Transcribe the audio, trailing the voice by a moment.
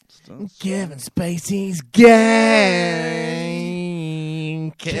Kevin Spacey's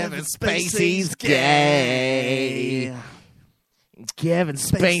gay. Kevin Spacey's gay. Kevin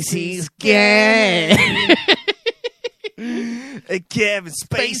Spacey's gay. Kevin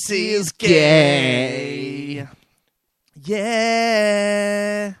Spacey's gay.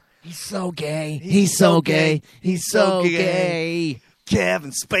 Yeah. He's so gay. He's so gay. He's so gay.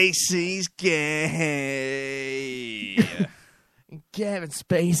 Kevin Spacey's gay. Kevin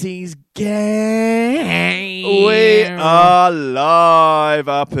Spacey's gay. We are live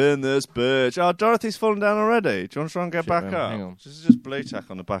up in this bitch. Oh, Dorothy's fallen down already. Do you want to try and get back up? Hang on. This is just blue tack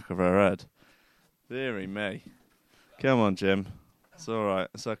on the back of her head. Deary me. Come on, Jim. It's all right.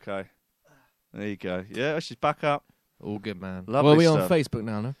 It's okay. There you go. Yeah, she's back up. All good, man. Lovely well, are we stuff. on Facebook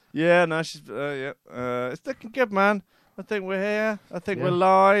now, no? Yeah, no, she's... it's looking good, man. I think we're here. I think we're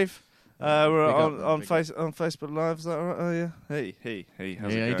live. We're on Facebook Live. Is that all right? Oh, yeah. Hey.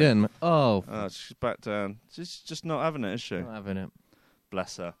 How's it Yeah, going? you doing? Oh, She's back down. She's just not having it, is she? not having it.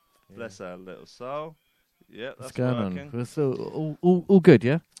 Bless her. Bless her little soul. Yeah, that's What's going working. on? We're still all good,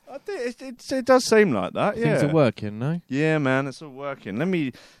 yeah? I think it does seem like that. Yeah. Things are working, no? Yeah, man, it's all working. Let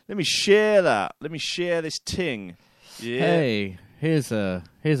me share that. Let me share this ting. Yeah. Hey, here's a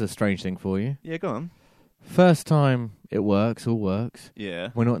strange thing for you. Yeah, go on. First time it works, all works. Yeah.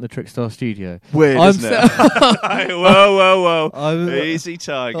 We're not in the Trickstar studio. Weird, isn't it? Whoa. Easy,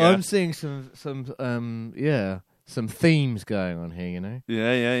 tiger. I'm seeing some themes going on here, you know?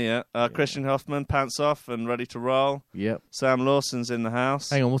 Yeah. Christian Hoffman, pants off and ready to roll. Yep. Sam Lawson's in the house.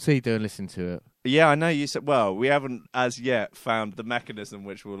 Hang on, what's he doing? Listen to it. Yeah, I know you said... Well, we haven't as yet found the mechanism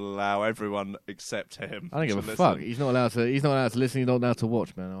which will allow everyone except him. I don't give a listen. fuck. He's not allowed to listen. He's not allowed to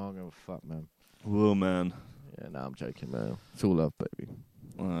watch, man. I don't give a fuck, man. Whoa, man. Yeah, no, I'm joking, man. It's all love, baby.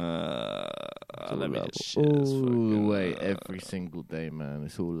 Let me just share all this the fucking, way, every single day, man.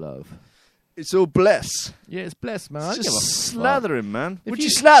 It's all love. It's all bless. Yeah, it's blessed, man. I don't Just give a slather fuck. him, man. If Would you- you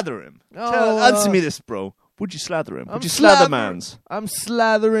slather him? Oh, Answer me this, bro. Would you slather him? I'm Would you slather slather- mans? I'm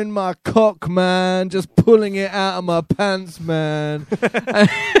slathering my cock, man. Just pulling it out of my pants, man.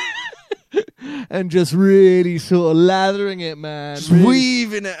 And just really sort of lathering it, man. Just Really-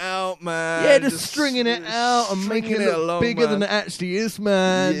 weaving it out, man. Yeah, just stringing it out and making it look along, bigger man. than it actually is,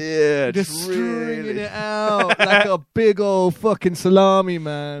 man. Yeah, Just really. stringing it out like a big old fucking salami,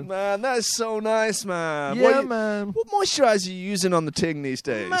 man. Man, that is so nice, man. Yeah, man. What moisturiser are you using on the ting these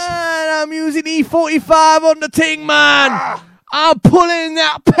days? Man, I'm using E45 on the ting, man. I'm pulling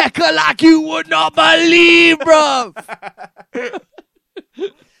that pecker like you would not believe, bro.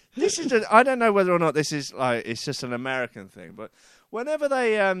 This is I don't know whether or not this is like it's just an American thing, but whenever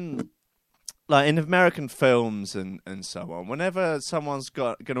they like in American films and so on, whenever someone's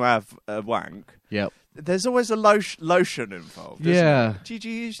going to have a wank, Yep. there's always a lotion involved. isn't Yeah. there? Did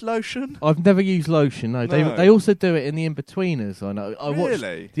you use lotion? I've never used lotion. No, No. they also do it in the In-Betweeners. I know. I watched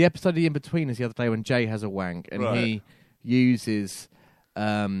Really? the episode of the In-Betweeners the other day when Jay has a wank and Right. he uses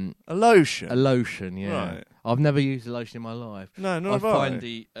A lotion. a lotion. Yeah, Right. I've never used a lotion in my life. No, I not have I. find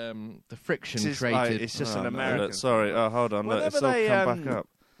the friction This is created. it's just Oh, an no, American. look, Sorry. Oh, hold on. Look, Whenever it's all they, come back up.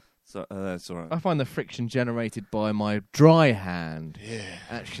 So, that's all right. I find the friction generated by my dry hand Yeah.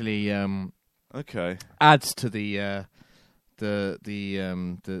 actually Okay. adds to the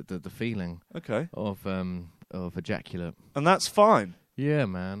feeling Okay. of ejaculate. And that's fine. Yeah,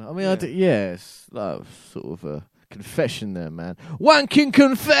 man. I mean, Yeah. it's like sort of a confession there, man. Wanking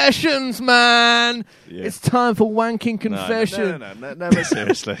confessions, man. Yeah. It's time for wanking confession. No, but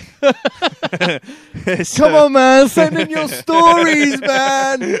seriously. Come on, man. Send in your stories,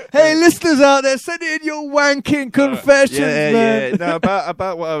 man. Hey, listeners out there, send in your wanking confessions, man. Yeah. No,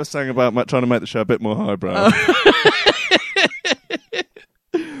 about what I was saying about trying to make the show a bit more highbrow.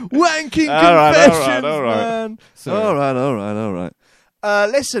 Wanking All right, confessions, all right. man. Sorry. All right.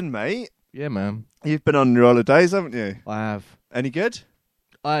 Listen, mate. Yeah, man. You've been on your holidays, haven't you? I have. Any good?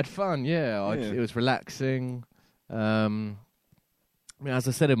 I had fun, yeah. Yeah. It was relaxing. I mean, as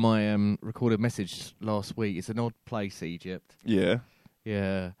I said in my recorded message last week, it's an odd place, Egypt. Yeah.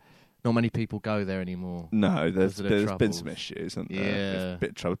 Yeah. Not many people go there anymore. No, there's Because of the been troubles. some issues, hasn't there? Yeah. There's a bit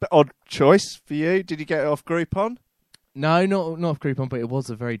of trouble. But odd choice for you. Did you get it off Groupon? No, not off Groupon, but it was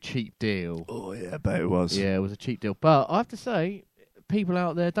a very cheap deal. Oh, yeah, I bet it was. Yeah, it was a cheap deal. But I have to say, people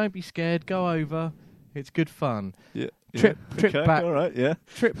out there, don't be scared. Go over. It's good fun. Yeah. Trip Okay, back. All right, yeah.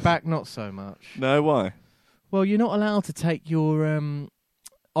 Trip back, not so much. No, why? Well, you're not allowed to take your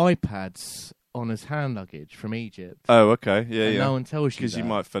iPads on as hand luggage from Egypt. Oh, okay. Yeah, And yeah. no one tells you Because you that.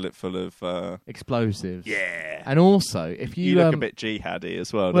 might fill it full of... Explosives. Yeah. And also, if you... You look a bit jihadi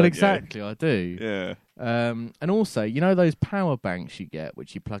as well, well, don't exactly, I do. you? Yeah. And also, you know those power banks you get,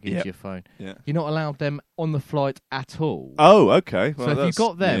 which you plug into Yep. your phone? Yeah. You're not allowed them on the flight at all. Oh, okay. Well, so if you that's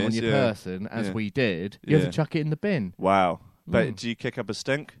got them on news, your yeah. person, as Yeah. we did, you have Yeah. to chuck it in the bin. Wow. But Mm. do you kick up a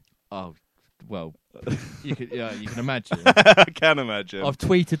stink? Oh, well, you can imagine. I can imagine. I've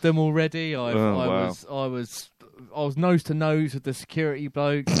tweeted them already. Wow. I was nose to nose with the security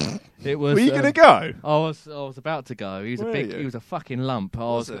bloke. It was. Were you going to go? I was about to go. He was Were you? He was a fucking lump. I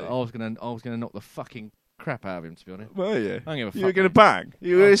was Was he? gonna knock the fucking crap out of him, to be honest. Were you? I don't give a fuck. You were going to mate. bang?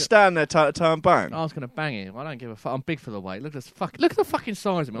 You were I going was to stand there time bang? I was gonna bang him. I don't give a fuck. I'm big for the weight. Look at the fucking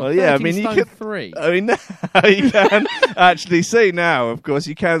size of me. I'm Well, yeah, I 13 mean, you stone could- 3. I mean, now you can actually see now, of course,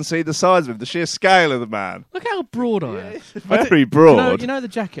 you can see the size of him, the sheer scale of the man. Look how broad I am. Very broad. You know the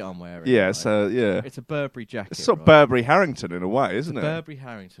jacket I'm wearing? Yeah, right? so, yeah. It's a Burberry jacket. It's sort of right? Burberry Harrington in a way, isn't it? Burberry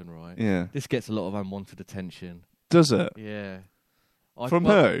Harrington, right? Yeah. This gets a lot of unwanted attention. Does it? Yeah. From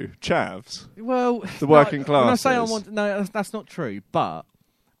who? Chavs? Well, The working When I say classes? no, that's not true. But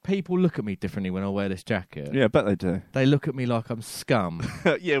people look at me differently when I wear this jacket. Yeah, I bet they do. They look at me like I'm scum.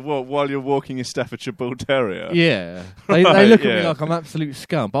 Yeah, well, while you're walking your Staffordshire Bull Terrier? Yeah. They Right, look at me yeah. like I'm absolute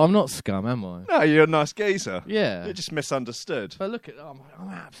scum, but I'm not scum, am I? No, you're a nice geezer. Yeah. You're just misunderstood. But look at I'm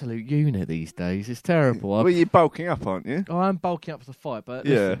an absolute unit these days. It's terrible. Well, you're bulking up, aren't you? I'm bulking up for the fight, but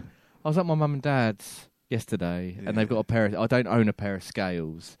Yeah. listen, I was at my mum and dad's yesterday, and they've got a pair. I don't own a pair of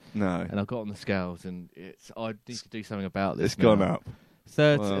scales, No. and I got on the scales, and I need to do something about this. It's gone now. up.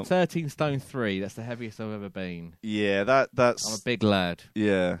 13 stone 3. That's the heaviest I've ever been. Yeah, I'm that's... a big lad,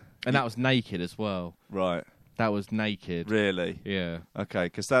 Yeah. and that was naked as well. Right. That was naked. Really? Yeah. Okay,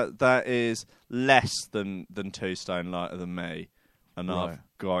 because that is less than 2 stone lighter than me, and Right. I've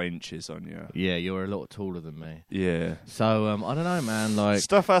got inches on you. Yeah, you're a lot taller than me. Yeah. So I don't know, man. Like,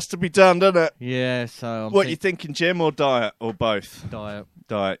 Stuff has to be done, doesn't it? yeah. So I'm What, you thinking gym or diet, or both? diet.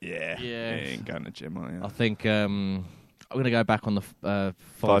 Diet, yeah. Yeah. You ain't going to gym, are you? I think I'm gonna go back on the 5'2".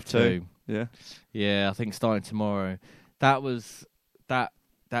 5'2". Yeah. Yeah, I think starting tomorrow. That was that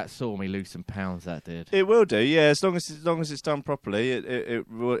saw me lose some pounds. That did. It will do, yeah. As long as it's done properly, it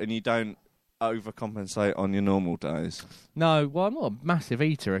will, and you don't overcompensate on your normal days. No, well, I'm not a massive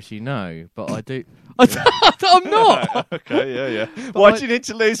eater, as you know, but I do. I'm not. Okay, yeah. But Why I- do you need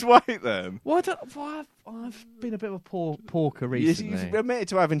to lose weight then? Why I've been a bit of a porker recently. You've admitted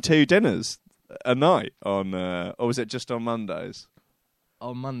to having 2 dinners a night on, or was it just on Mondays?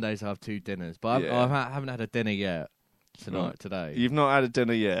 On Mondays I have 2 dinners, but Yeah. I haven't had a dinner yet Right. today. You've not had a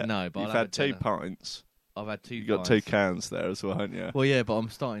dinner yet. No, but you've I'll have had a 2 dinner. pints. I've had 2. You got 2 cans there as well, haven't you? Well, yeah, but I'm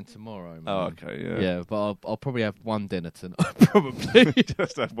starting tomorrow. Man. Oh, okay, yeah. Yeah, but I'll probably have 1 dinner tonight. Probably.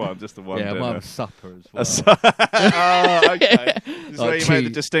 just have one, just the one Yeah, I dinner. might have a supper as well. Oh, okay. This is Like where you make the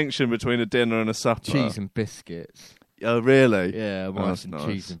cheese- distinction between a dinner and a supper. Cheese and biscuits. Oh, really? Yeah, I might have that's some nice.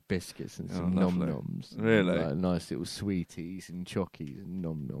 cheese and biscuits and Oh, some lovely. nom-noms. Really? Like nice little sweeties and chockies and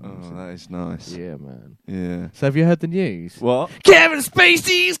nom-noms. Oh, and- that is nice. Yeah, man. Yeah. So have you heard the news? What? Kevin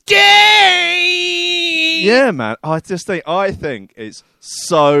Spacey's gay! Yeah, man. I think it's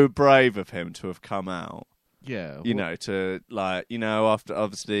so brave of him to have come out. Yeah. You know, to like, after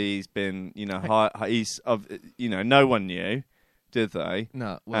obviously he's been, no one knew, did they?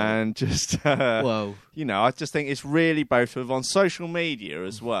 No, well, And just, well, I just think it's really brave to have on social media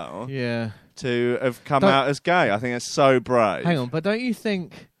as well yeah. to have come Don't- out as gay. I think it's so brave. Hang on, but don't you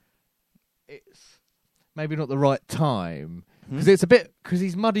think it's maybe not the right time? Because because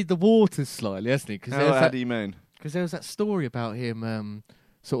he's muddied the waters slightly, hasn't he? Because How do you mean? there was that story about him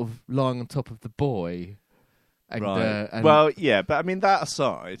sort of lying on top of the boy. And, Right. and Well, yeah, but I mean, that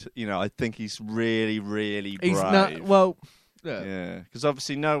aside, I think he's really, really brave. he's not. Well, yeah. Yeah, because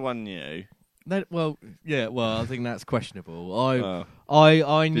obviously no one knew. Well, I think that's questionable. Oh.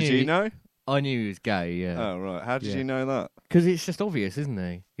 I knew. Did you know? I knew he was gay. Yeah, Oh, right. How did Yeah. you know that? because it's just obvious, isn't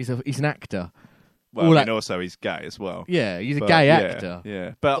he? He's an actor. Well, All I mean, ac- also he's gay as well. Yeah, he's a But, gay yeah, actor.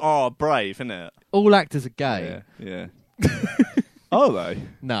 Yeah, but brave, isn't it? All actors are gay. Yeah. Are they?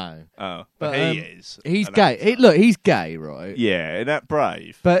 No, Oh, But, but he um, is. he's an gay. actor. Look, he's gay, right? Yeah, isn't that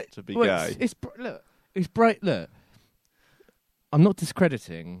brave? But to be well, gay. it's great. Look, I'm not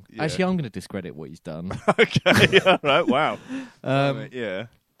discrediting. Yeah. Actually, I'm going to discredit what he's done. Okay, all right. Wow. Um, Yeah.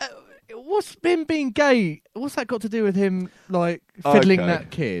 what's him being gay? What's that got to do with him like fiddling Okay.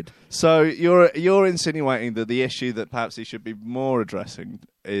 that kid? So you're insinuating that the issue that perhaps he should be more addressing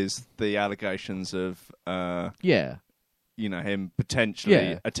is the allegations of Yeah. him potentially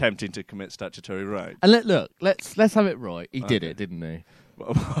Yeah. attempting to commit statutory rape. And let's have it right. He did Okay. it, didn't he?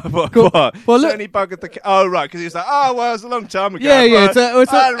 What? Well, look- Tony buggered the... Oh, right, because he was like, oh, well, it was a long time ago. Yeah, yeah, Right. it's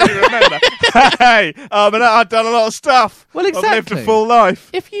a- I don't really remember. Hey, but I've done a lot of stuff. Well, I've lived a exactly. full life.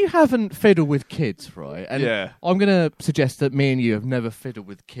 If you haven't fiddled with kids, right? And Yeah. I'm going to suggest that me and you have never fiddled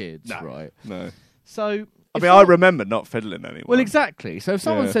with kids, No. right? No. So, I if mean, I someone- remember not fiddling anymore. Well, exactly. So if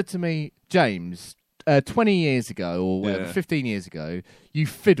someone Yeah. said to me, James, 20 years ago or whatever, Yeah. 15 years ago, you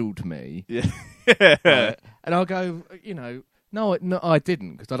fiddled me, Yeah. right? And I'll go, no, I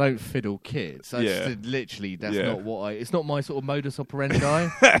didn't, because I don't fiddle kids. That's Yeah. literally, that's Yeah. not what it's not my sort of modus operandi.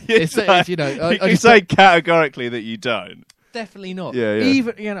 It's it's, you I can just say categorically that you don't. definitely not. Yeah, yeah.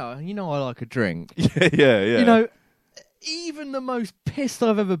 Even, I like a drink. Yeah. Even the most pissed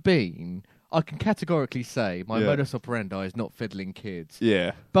I've ever been, I can categorically say my Yeah. modus operandi is not fiddling kids.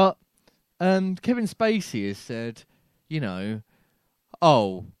 Yeah. But Kevin Spacey has said,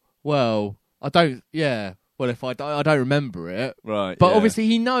 oh, well, I don't, well, if I don't remember it. Right. But yeah. obviously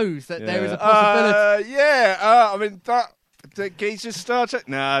he knows that there is a possibility. possibility. I mean, the geezer's Star Trek?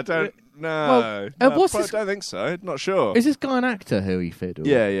 Nah, I don't. No. Well, No, what's I this- don't think so. Not sure. Is this guy an actor who he fiddled?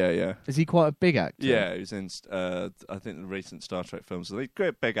 Yeah. Is he quite a big actor? Yeah, he was in, I think, the recent Star Trek films. So he's a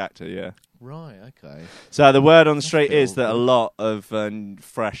great big actor, yeah. Right, okay. So the word on the That's street a bit is that a awkward. lot of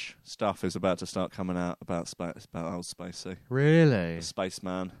fresh stuff is about to start coming out about old Spacey. Really? The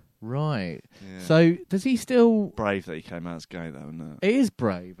spaceman. Right. Yeah. So does he still... Brave that he came out as gay, though, isn't it? It is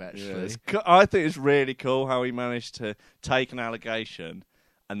brave, Yeah, actually. I think it's really cool how he managed to take an allegation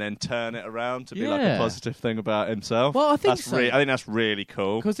and then turn it around to be like a Yeah. positive thing about himself. Well, I think that's so. I think that's really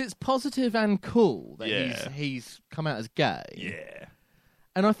cool. Because it's positive and cool that Yeah. he's come out as gay. Yeah.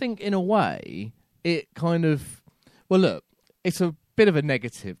 And I think, in a way, it kind of... Well, look, it's a bit of a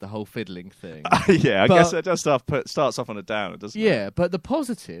negative, the whole fiddling thing. Yeah, I But- guess it does starts off on a downer, doesn't it? Yeah, but the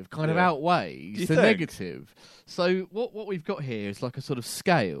positive kind of Yeah. outweighs You the think? negative. So what we've got here is like a sort of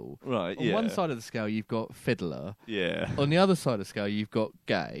scale. Right, On yeah. one side of the scale, you've got fiddler. Yeah. On the other side of the scale, you've got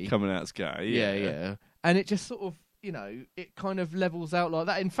gay. Coming out as gay. Yeah. And it just sort of, it kind of levels out like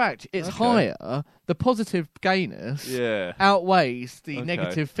that. In fact, it's Okay. higher. The positive gayness Yeah. outweighs the Okay.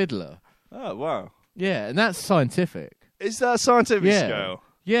 negative fiddler. Oh, wow. Yeah, and that's scientific. Is that a scientific Yeah. scale?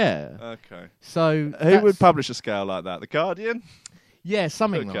 Yeah. Okay. So Who that's- would publish a scale like that? The Guardian? Yeah,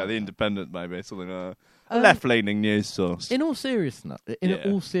 something Okay, like The that. Independent, maybe. Something like that. A Um, left-leaning news source. In all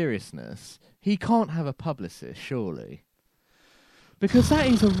seriousness, he can't have a publicist, surely, because that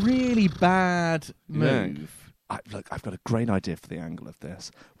is a really bad move. Look, I've got a great idea for the angle of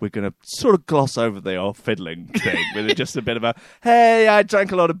this. We're going to sort of gloss over the old fiddling thing with just a bit of a, hey, I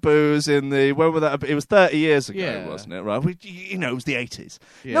drank a lot of booze in the, when was that? It was 30 years ago, Yeah. wasn't it? Right? It was the 80s.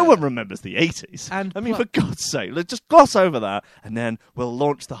 Yeah. No one remembers the 80s. And I mean, pl- for God's sake, let's just gloss over that, and then we'll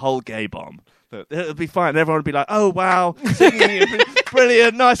launch the whole gay bomb. It'll be fine. Everyone will be like, oh, wow, singing,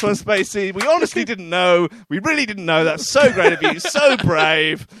 brilliant, nice one, Spacey. We honestly didn't know. We really didn't know. That's so great of you. So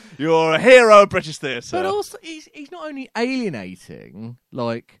brave. You're a hero of British theatre. But also, he's not only alienating,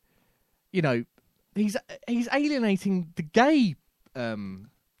 he's alienating the gay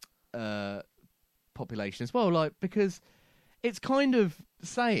population as well, because it's kind of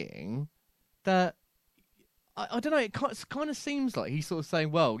saying that I don't know. It kind of seems like he's sort of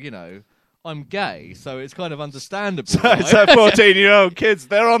saying, well, I'm gay, so it's kind of understandable. So right? 14-year-old kids,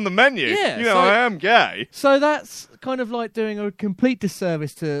 they're on the menu. Yeah, so- I am gay. So that's kind of like doing a complete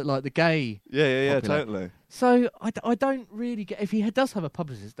disservice to like the gay. Yeah, Popular. totally. So I don't really get, if he does have a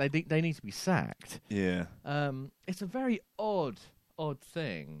publicist, they need to be sacked. Yeah. It's a very odd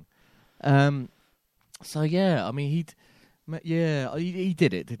thing. So yeah, I mean he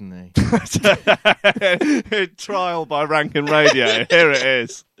did it, didn't he? Trial by Rankin Radio. Here it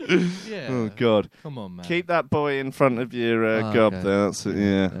is. Yeah. Oh, God. Come on, man. Keep that boy in front of your Oh, gob okay. there. That's it,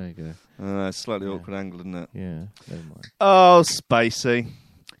 yeah. There you go. Slightly Yeah. awkward angle, isn't it? Yeah. Never mind. Oh, Spacey.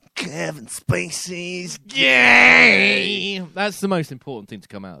 Kevin Spacey's gay. That's the most important thing to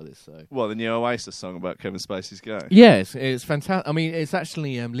come out of this. So. What, the new Oasis song about Kevin Spacey's gay? Yes, it's fantastic. I mean, it's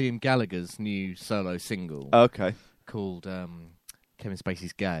actually Liam Gallagher's new solo single Okay. called Kevin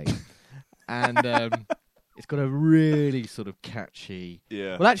Spacey's Gay. And it's got a really sort of catchy...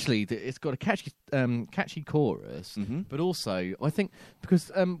 Yeah. Well, actually, it's got a catchy chorus, Mhm. but also, I think,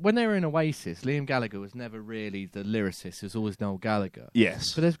 because when they were in Oasis, Liam Gallagher was never really the lyricist. It was always Noel Gallagher.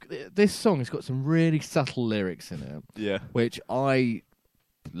 Yes. But this song has got some really subtle lyrics in it, Yeah. which I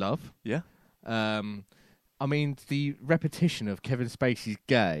love. Yeah. I mean, the repetition of Kevin Spacey's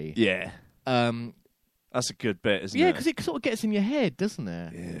gay. Yeah. Um, That's a good bit, isn't yeah, it? because it sort of gets in your head, doesn't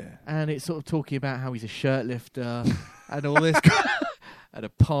it? Yeah. And it's sort of talking about how he's a shirt lifter and all this, and a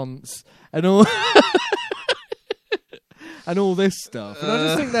ponce and all, and all this stuff. And I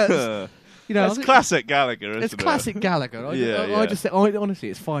just think that's, you know, That's classic Gallagher, isn't it? it's classic Gallagher. I just think, honestly,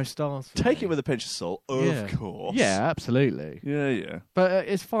 it's 5 stars. For Take me. it with a pinch of salt, of course. Yeah, absolutely. Yeah. But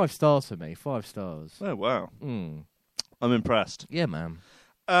it's 5 stars for me. 5 stars. Oh, wow. Mm. I'm impressed. Yeah, man.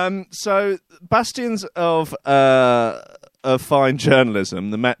 So, bastions of fine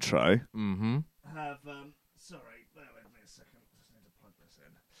journalism, the Metro, Mm-hmm. have, sorry, bear with me a second. Just need to plug this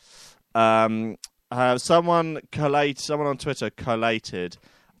in. Have someone on Twitter collated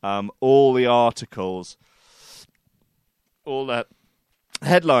all the articles, all the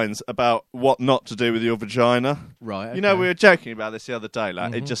headlines about what not to do with your vagina. Right. Okay. You know, we were joking about this the other day.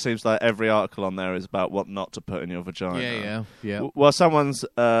 Like, it Mhm. just seems like every article on there is about what not to put in your vagina. Yeah. Well, someone's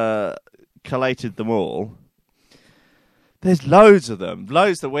collated them all. There's loads of them,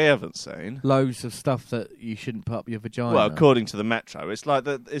 loads that we haven't seen. Loads of stuff that you shouldn't put up your vagina. Well, according to the Metro, it's like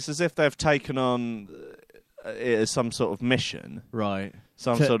that. It's as if they've taken on it as some sort of mission, right.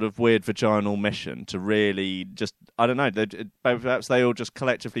 some sort of weird vaginal mission to really just. I don't know. Perhaps they all just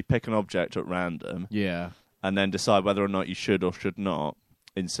collectively pick an object at random Yeah. and then decide whether or not you should or should not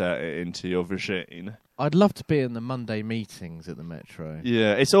insert it into your vagina. I'd love to be in the Monday meetings at the Metro.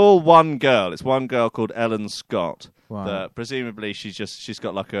 Yeah, it's all one girl. It's one girl called Ellen Scott. Wow. That presumably she's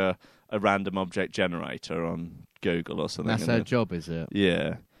got like a random object generator on Google or something. That's and her then- job, is it?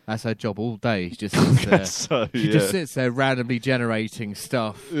 Yeah. That's her job all day. She just sits there. So She yeah. just sits there randomly generating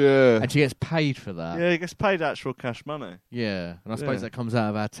stuff. Yeah. And she gets paid for that. Yeah, he gets paid actual cash money. Yeah. And I suppose Yeah. that comes out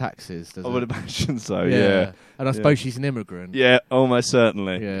of our taxes, doesn't I would it? imagine so. Yeah. And I suppose she's an immigrant. Yeah, almost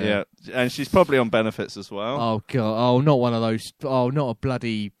certainly. Yeah. Yeah. And she's probably on benefits as well. Oh, God. Oh, not one of those. Oh, not a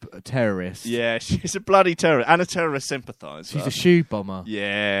bloody terrorist. Yeah, she's a bloody terrorist and a terrorist sympathiser. She's a shoe bomber.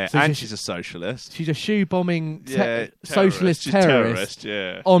 Yeah, So and she's- she's a socialist. She's a shoe bombing Yeah, socialist She's terrorist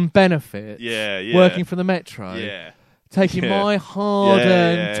yeah. on benefits. Yeah. Working for the Metro. Yeah. Taking Yeah. my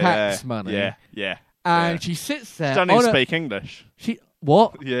hard-earned Yeah, tax yeah. money. Yeah. And Yeah. she sits there. She doesn't on even a- speak English.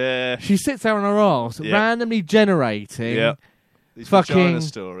 What? Yeah. She sits there on her arse, Yeah. randomly generating Yeah. These fucking vagina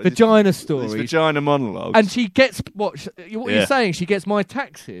stories. vagina These stories. vagina monologues. And she gets what Yeah. you're saying. She gets my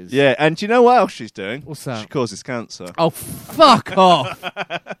taxes. yeah, and do you know what else she's doing? What's that? She causes cancer. Oh, fuck off!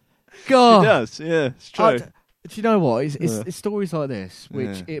 She God. does, yeah, it's true. Do you know what? It's Yeah. stories like this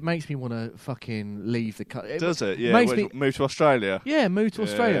which Yeah. it makes me want to fucking leave the country. Does it? Yeah, makes me move to Australia. Yeah, move to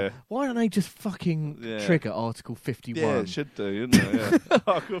Australia. Yeah. Why don't they just fucking Yeah. trigger Article 51? Yeah, it should do, shouldn't it? Yeah.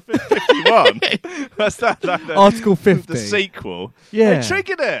 Article 51. What's that? Like Article 50. The sequel. Yeah. They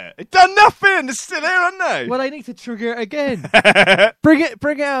triggered it. It done nothing. It's still here, aren't they? Well, they need to trigger it again. bring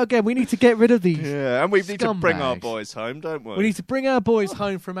it out again. We need to get rid of these. yeah, and we need to bring our scumbags. boys home, don't we? We need to bring our boys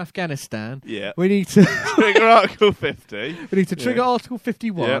home from Afghanistan. Yeah. We need to Trigger Article 50. we need to trigger Yeah. Article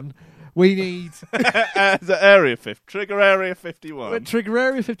 51. Yep. We need The Area 50. Trigger Area 51. trigger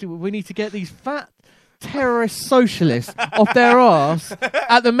Area 51. We need to get these fat terrorist socialists off their arse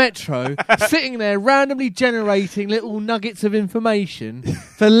at the Metro, sitting there randomly generating little nuggets of information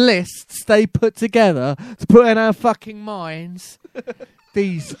for lists they put together to put in our fucking minds.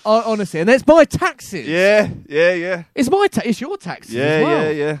 These honestly, and it's my taxes. Yeah. It's my it's your taxes as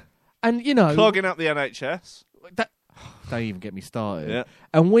well. Yeah. And you know, Clogging up the NHS. don't even get me started. Yeah.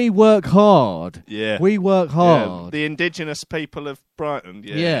 And we work hard. Yeah. We work Yeah, hard. the indigenous people of Brighton.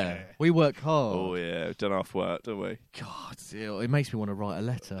 Yeah. Yeah, we work hard. Oh yeah, we've done half work, don't we? God, it makes me want to write a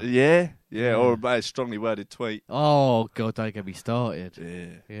letter. Yeah. Or a strongly worded tweet. Oh God, don't get me started.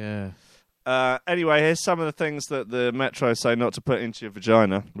 Yeah. Yeah, Anyway, here's some of the things that the Metro say not to put into your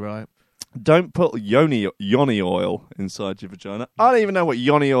vagina. right. Don't put yoni oil inside your vagina. I don't even know what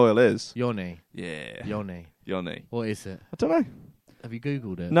yoni oil is. Yoni. Yeah. Yoni. What is it? I don't know. Have you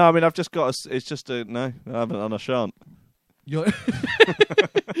Googled it? No, I mean, I've just got it's just a, no, I haven't, and I shan't. So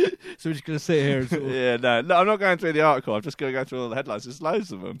we're just going to sit here and sort of... Yeah, no, I'm not going through the article. I'm just going to go through all the headlines. There's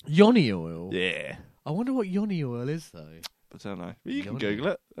loads of them. Yoni oil? Yeah. I wonder what yoni oil is, though. I don't know. But you can Yoni.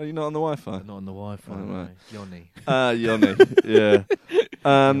 Google it. Are you not on the Wi-Fi? Not on the Wi-Fi, Oh, no. right. Yoni. Yoni. Yeah.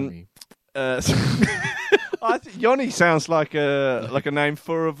 Yoni. I think yoni sounds like a name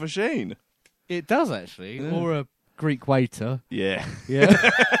for a vagine. It does, actually. Yeah. Or a Greek waiter. Yeah. Yeah.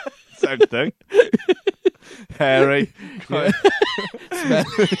 Same thing. Hairy. Yeah.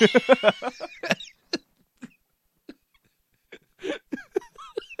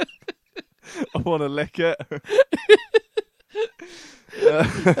 I want to lick it.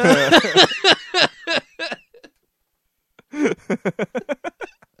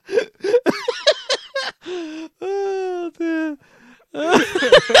 Oh dear.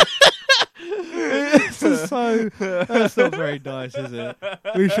 That's not very nice, is it?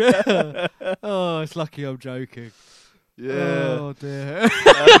 We should. Oh, it's lucky I'm joking. Yeah. Oh dear.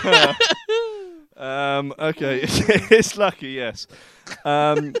 Okay, it's lucky, yes.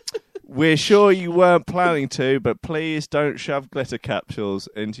 We're sure you weren't planning to, but please don't shove glitter capsules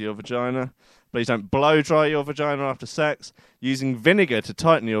into your vagina. Please don't blow dry your vagina after sex. Using vinegar to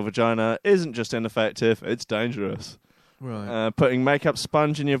tighten your vagina isn't just ineffective, it's dangerous. Right. Putting makeup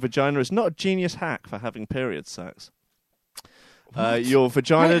sponge in your vagina is not a genius hack for having period sex. Your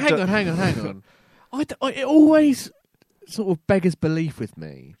vagina... Hang on. It always sort of beggars belief with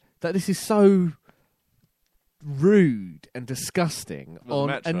me that this is so rude and disgusting Well, on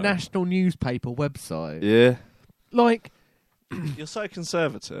Metro. a national newspaper website. Yeah. Like, You're so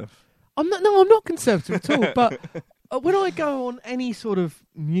conservative. I'm not conservative at all, but when I go on any sort of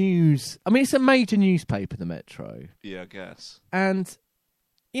news, I mean, it's a major newspaper, the Metro, Yeah, I guess. and,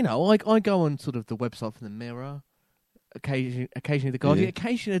 you know, I go on sort of the website from the Mirror, occasionally the Guardian, Yeah.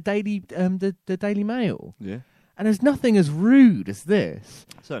 occasionally the Daily Mail, Yeah. and there's nothing as rude as this.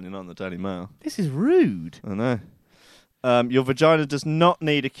 Certainly not in the Daily Mail. This is rude. I know. Your vagina does not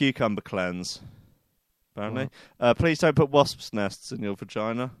need a cucumber cleanse, apparently. Please don't put wasps' nests in your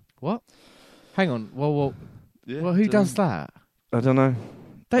vagina. What? Hang on. Well, Yeah, who does that? I don't know.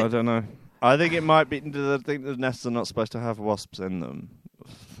 They- I don't know. I think it might be... I think the nests are not supposed to have wasps in them.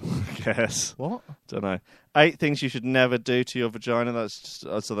 I guess. What? Don't know. 8 things you should never do to your vagina. That's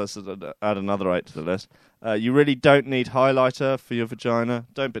just, so that's add another 8 to the list. You really don't need highlighter for your vagina.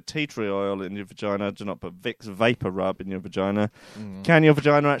 Don't put tea tree oil in your vagina. Do not put Vicks Vapor Rub in your vagina. Can your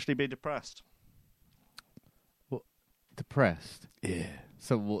vagina actually be depressed? Depressed. Yeah.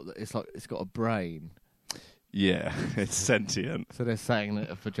 So what? It's like it's got a brain. Yeah, it's sentient. So they're saying that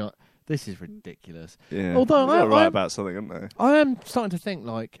a vagina. This is ridiculous. Yeah. Although They're I- right I'm- about something, aren't they? I am starting to think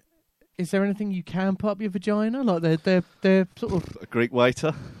like, is there anything you can put up your vagina? Like they're sort of A Greek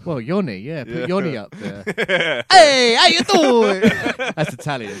waiter. well, Yoni, yeah, put Yeah. Yoni up there. Hey, how you doing? That's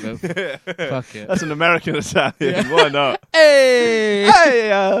Italian, but fuck it. That's an American Italian. Yeah. Why not? Hey, Hey,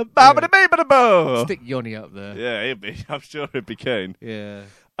 babba-da-bee-ba-da-boo. stick Yoni up there. Yeah, he'd be. I'm sure he'd be keen. Yeah.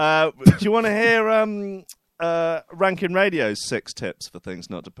 Do you want to hear Rankin Radio's 6 tips for things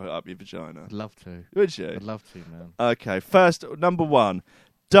not to put up your vagina? I'd love to. Would you? I'd love to, man. Okay, first, number 1.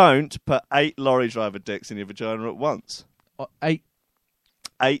 Don't put 8 lorry driver dicks in your vagina at once. 8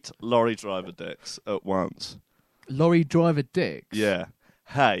 8 lorry driver dicks at once. lorry driver dicks. Yeah.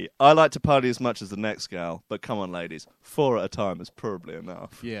 Hey, I like to party as much as the next gal, but come on, ladies. 4 at a time is probably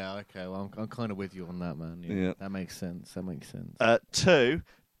enough. Yeah. Okay. Well, I'm kind of with you on that, man. Yeah. That makes sense. 2,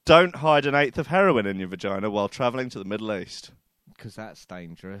 don't hide an 1/8 of heroin in your vagina while travelling to the Middle East. Because that's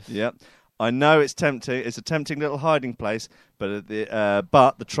dangerous. Yep. I know it's tempting. It's a tempting little hiding place, but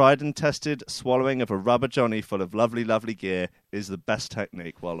the tried and tested swallowing of a rubber johnny full of lovely, lovely gear is the best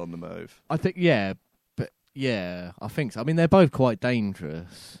technique while on the move. I think I think so. I mean, they're both quite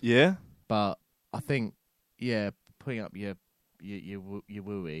dangerous, Yeah? but I think putting up your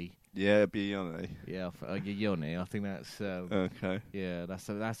wooey, Yeah, be honest. your yoni. I think that's Okay.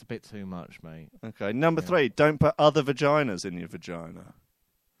 that's a bit too much, mate. Okay. Number Yeah. 3, don't put other vaginas in your vagina.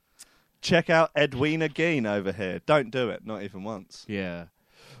 Check out Edwina Geen over here. Don't do it, not even once. Yeah.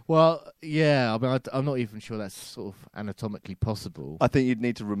 Well, yeah. I mean, I'm not even sure that's sort of anatomically possible. I think you'd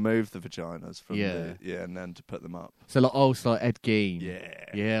need to remove the vaginas from Yeah. and then to put them up. So like, it's like Ed Gein. Yeah.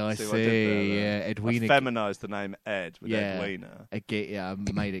 Yeah, I see. what I did there, Yeah, I Edwina. feminised the name Ed with Yeah. Edwina. I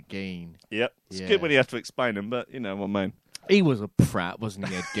made it Gein. Yep. It's Yeah. good when you have to explain them, but you know what I mean. He was a prat, wasn't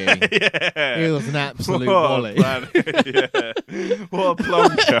he, Ed Gein? Yeah. He was an absolute What a wally. plan. Yeah. What a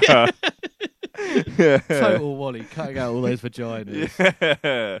plonker. Total wally, cutting out all those vaginas.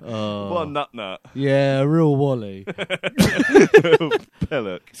 Yeah. Oh. What a nut. Yeah, a real wally.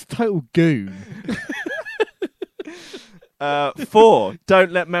 Pillock. It's total goon. 4,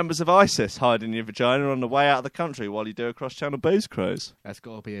 don't let members of ISIS hide in your vagina on the way out of the country while you do a cross-channel booze cruise. That's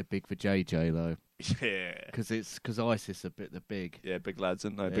got to be a big for JJ though, Yeah. because ISIS are they're big. Yeah, big lads,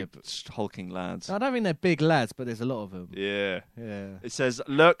 aren't they? Yeah, Big but- hulking lads. I don't think they're big lads, but there's a lot of them. Yeah. Yeah. It says,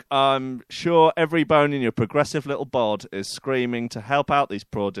 look, I'm sure every bone in your progressive little bod is screaming to help out these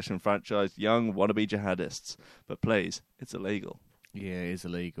poor disenfranchised young wannabe jihadists. But please, it's illegal. Yeah, it is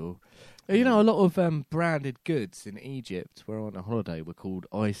illegal. You know, a lot of branded goods in Egypt, where I went on holiday, were called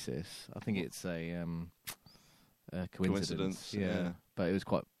ISIS. I think it's a coincidence. Yeah. But it was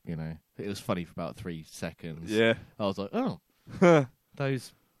quite, it was funny for about 3 seconds. Yeah. I was like, oh,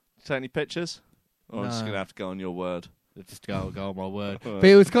 those, Take any pictures? Or I'm just No. going to have to go on your word. just go on my word. Right. But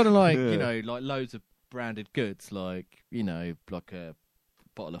it was kind of like, Yeah. like loads of branded goods, like a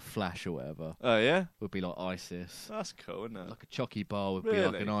bottle of Flash or whatever Oh, yeah? would be like ISIS. That's cool, isn't it? Like a chocky bar would be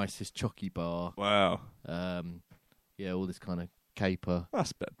like Really? an ISIS chocky bar. Wow. yeah, all this kind of caper.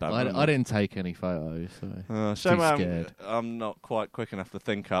 That's a bit bad. I didn't take any photos. So. Shame Too scared. I'm not quite quick enough to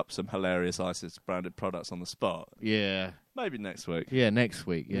think up some hilarious ISIS branded products on the spot. Yeah, Maybe next week. yeah, next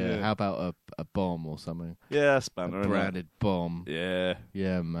week. Yeah, Yeah. how about a bomb or something? Yeah, A spanner. branded bomb. Yeah,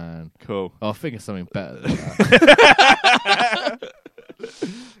 Yeah, man. cool. I'll think of something better than that.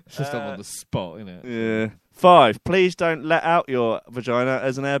 It's just I'm on the spot, isn't it? Yeah. 5. Please don't let out your vagina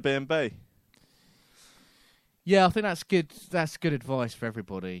as an Airbnb. Yeah, I think that's good. That's good advice for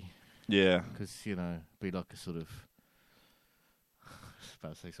everybody Yeah. because be like a sort of. I was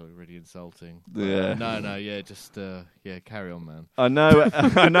about to say something really insulting. Yeah. No, yeah, just carry on, man. I know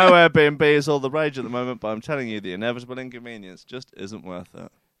I know Airbnb is all the rage at the moment, but I'm telling you, the inevitable inconvenience just isn't worth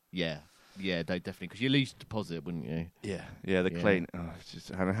it. Yeah, definitely because you lose deposit, wouldn't you? Yeah, the Yeah. clean. Oh, just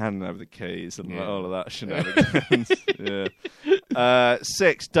handing over the keys and Yeah. all of that shenanigans. Yeah.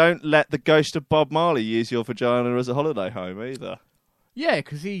 6. Don't let the ghost of Bob Marley use your vagina as a holiday home either. Yeah,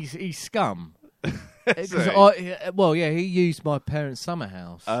 because he's scum. Is 'Cause he? he used my parents' summer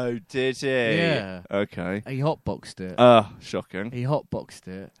house. Oh, did he? Yeah. Okay. He hotboxed it. Shocking. He hotboxed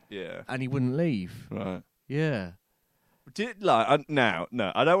it, Yeah. and he wouldn't leave. Right. Yeah, No,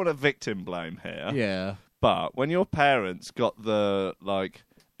 I don't want to victim blame here. yeah, But when your parents got the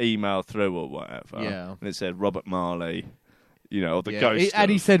email through or whatever, Yeah. and it said Robert Marley, or the yeah. ghost, And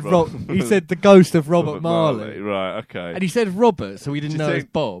he of said Rob- he said the ghost of Robert Marley. Right, okay. And he said Robert, so we didn't Do you know it was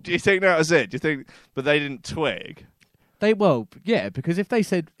think- Bob. Do you think that was it? Do you think? But they didn't twig. Because if they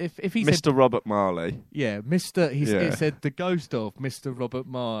said if he said Mr. Robert Marley. Mr. Yeah. It said the ghost of Mr. Robert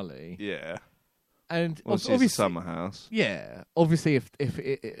Marley, Yeah. and Obviously, it's a summer house. yeah, obviously if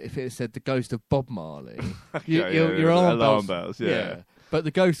it said the ghost of Bob Marley, your yeah, alarm bells. Yeah. But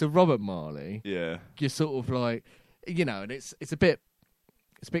the ghost of Robert Marley, Yeah. you're sort of like, and it's a bit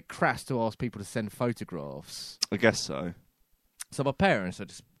crass to ask people to send photographs. I guess so. So my parents are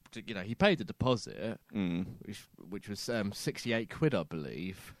just, he paid the deposit, Mm. which was £68, I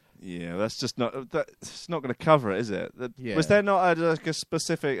believe. Yeah, that's just not. That's not going to cover it, is it? Yeah. Was there not a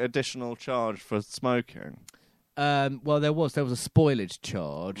specific additional charge for smoking? Well, there was a spoilage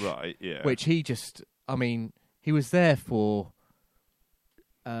charge, Right. Yeah. which he was there for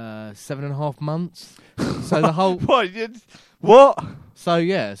 7.5 months. So the whole What? so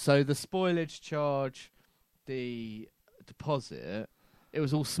the spoilage charge, the deposit, it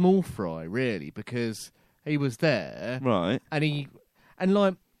was all small fry really because he was there Right. and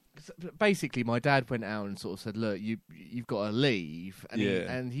basically my dad went out and sort of said, look, you've got to leave,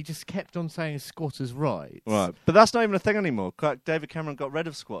 and he just kept on saying squatters' rights. Right. But that's not even a thing anymore. David Cameron got rid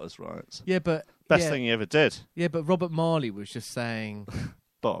of squatters' rights. Yeah, but Best thing he ever did. Yeah, but Robert Marley was just saying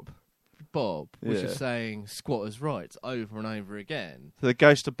Bob was Yeah. just saying squatters' rights over and over again. So the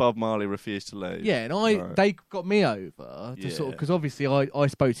ghost of Bob Marley refused to leave. Yeah, and Right. they got me over to sort of, Yeah. because obviously I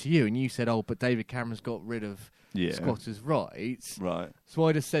spoke to you and you said, but David Cameron's got rid of Yeah. squatters' rights. Right. So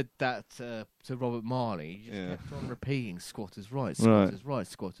I just said that to Robert Marley. He just Yeah. kept on repeating squatters' rights, Right. squatters' rights,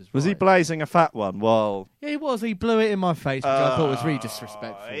 squatters' Was rights. he blazing a fat one while? Yeah, he was. He blew it in my face, which I thought was really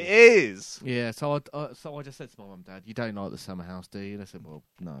disrespectful. It is. Yeah, so I just said to my mum and dad, you don't like the summer house, do you? And they said, well,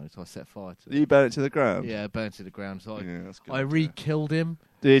 no. So I set fire to it. You burnt it to the ground. Yeah, burnt to the ground. So Yeah, that's good. I re-killed him.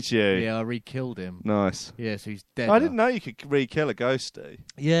 Did you? Yeah, I re-killed him. Nice. Yeah, so he's dead. I didn't know you could re-kill a ghostie.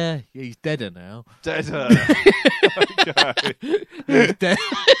 Yeah, he's deader now. Deader. Okay. He's dead.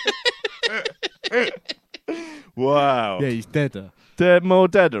 Wow. Yeah, he's deader. More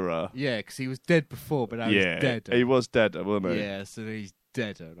deaderer. Yeah, because he was dead before, but now he's deader. he was deader, wasn't he? Yeah, so he's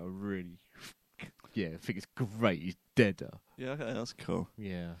deader, and I really, I think it's great. He's deader. Yeah, okay, that's cool.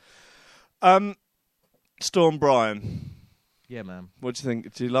 Yeah. Storm Brian. Yeah, man. What do you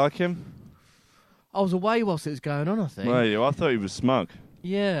think? Do you like him? I was away whilst it was going on, I think. Were you? I thought he was smug.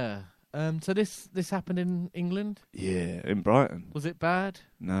 Yeah. So this happened in England. Yeah, in Brighton. Was it bad?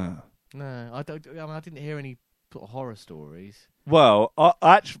 No. No, I didn't hear any sort of horror stories. Well,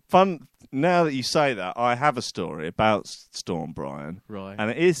 fun. Now that you say that, I have a story about Storm Brian, Right.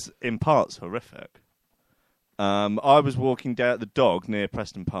 and it is in parts horrific. I was walking down the dog near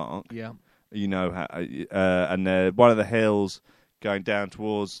Preston Park. Yeah. You know how, and one of the hills going down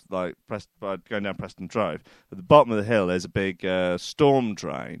towards going down Preston Drive. At the bottom of the hill, there's a big storm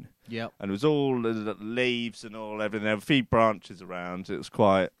drain. Yep. And it was all leaves and everything. There were a few branches around. It was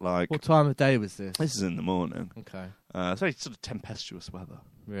quite like. What time of day was this? This is in the morning. Okay. It's very sort of tempestuous weather.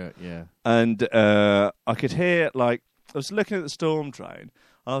 Yeah. And I could hear I was looking at the storm drain.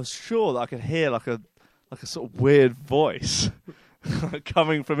 I was sure that I could hear like a sort of weird voice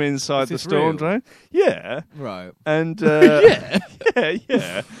coming from inside the this storm real? drain. Yeah. Right. And Yeah.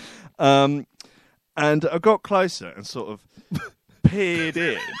 yeah. And I got closer and sort of peered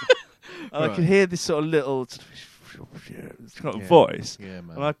in. And I could hear this sort of little kind of voice. Yeah,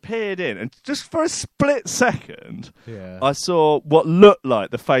 man. And I peered in, and just for a split second, Yeah. I saw what looked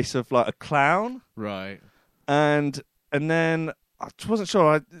like the face of like a clown. Right. And then I wasn't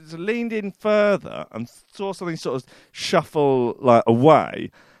sure. I leaned in further and saw something sort of shuffle like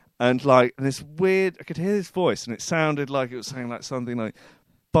away, and like this weird. I could hear his voice, and it sounded like it was saying like something like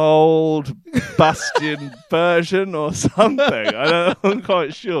 "bold bastion version" or something. I'm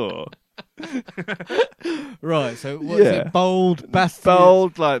quite sure. Right. So what's it? Bold bastion.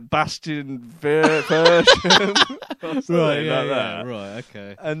 Bold like bastion version. Or something Right. Yeah. like that. Right.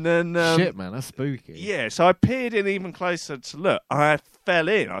 Okay. And then Shit, man, that's spooky. yeah, so I peered in even closer to look. I fell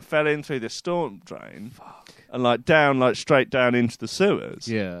in. I fell in through the storm drain. Fuck. And like down, like straight down into the sewers.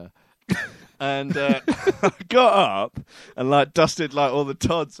 Yeah. And I got up and like dusted like all the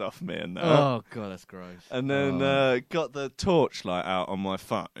tods off me and that. Oh god, that's gross. And then got the torchlight out on my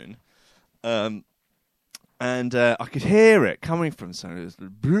phone. And I could hear it coming from somewhere.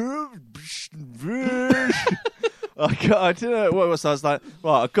 I didn't know what it was. I was like,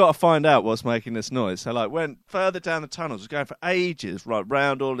 right, I've got to find out what's making this noise. So, like, went further down the tunnels, was going for ages, right,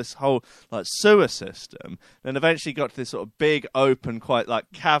 round all this whole, like, sewer system. Then eventually got to this sort of big, open, quite, like,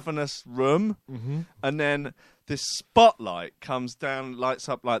 cavernous room. Mm-hmm. And then this spotlight comes down, lights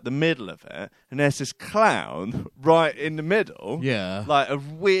up, like, the middle of it. And there's this clown right in the middle. Yeah. Like, a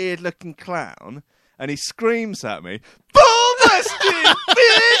weird-looking clown. And he screams at me, "Bulldusty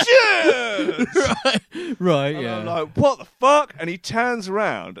Visions!" Right. And Yeah. I'm like, what the fuck? And he turns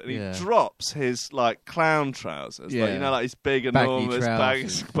around and he Yeah. drops his like clown trousers. Yeah. Like, you know, like his big, Baggy enormous,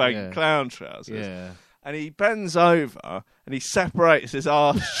 trousers. baggy Yeah. clown trousers. Yeah. And he bends over and he separates his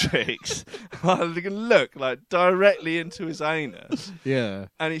arse cheeks. I can look like directly into his anus. Yeah.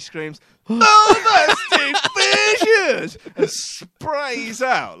 And he screams, "Bulldusty Visions!" and sprays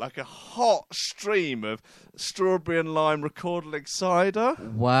out like a hot stream of strawberry and lime Recordling cider.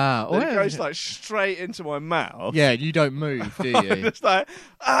 Wow. And it goes like straight into my mouth. Yeah, you don't move, do I'm you? just like,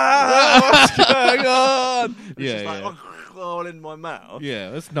 what's going on? It's Yeah, just like, yeah. all in my mouth.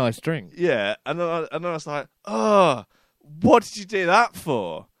 Yeah, that's a nice drink. Yeah, and then I was like, oh, what did you do that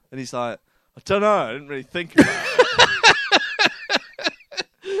for? And he's like, I don't know, I didn't really think about it.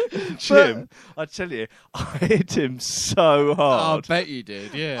 Jim, I tell you, I hit him so I hard. bet you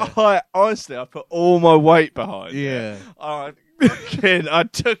did, yeah. I put all my weight behind it. Yeah. I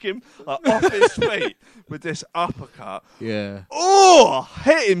took him like, off his feet with this uppercut. Yeah. Oh,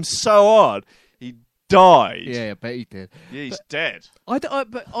 hit him so hard. He died. Yeah, I bet you did. Yeah, he's dead.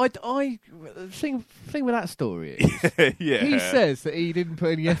 The thing with that story is, Yeah. he says that he didn't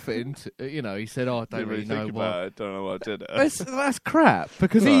put any effort into, he said, oh, I don't Didn't really know think what. about it. Don't know what I did. That's crap,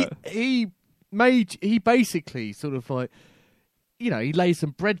 because Right. he basically sort of like, he laid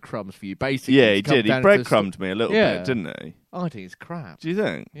some breadcrumbs for you, basically. Yeah, to he come did. He down to the breadcrumbed me a little Yeah. bit, didn't he? I think it's crap. Do you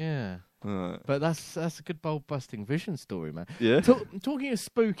think? Yeah. Right. But that's a good bold busting vision story, man. Yeah. Talking of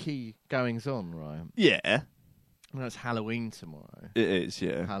spooky goings on, right? Yeah. Well, it's Halloween tomorrow. It is.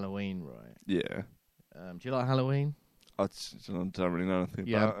 Yeah. Halloween, right? Yeah. Do you like Halloween? I don't really know anything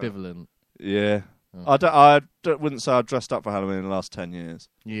Yeah, about it. ambivalent. Yeah. Oh. I wouldn't say I've dressed up for Halloween in the last 10 years.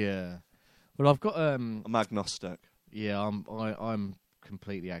 Yeah. Well, I've got I'm agnostic. Yeah, I'm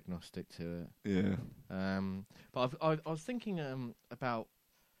completely agnostic to it. Yeah. But I was thinking about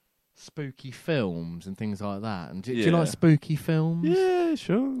spooky films and things like that. And do you Yeah. like spooky films? Yeah,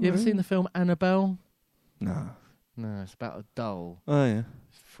 sure. You ever seen the film Annabelle? No. No, it's about a doll. Oh, yeah.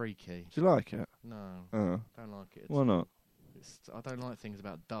 It's freaky. Do you like it? No, Oh. don't like it. Why not? I don't like things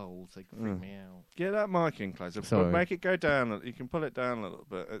about dolls. They freak me out. Get that mic in closer. Sorry. Make it go down. You can pull it down a little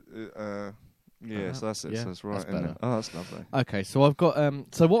bit. Yeah, so that's it. Yeah, So it's right that's in there. better. Oh, that's lovely. Okay, so I've got.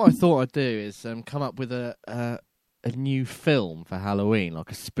 So what I thought I'd do is come up with a new film for Halloween, like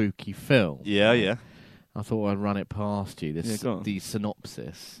a spooky film. Yeah, yeah. I thought I'd run it past you. Yeah, go on. The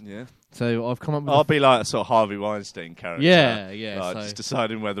synopsis. Yeah. So I've come up with. I'll be like a sort of Harvey Weinstein character. Yeah, yeah. Like, so just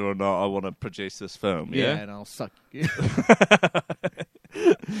deciding whether or not I want to produce this film. yeah, Yeah. and I'll suck.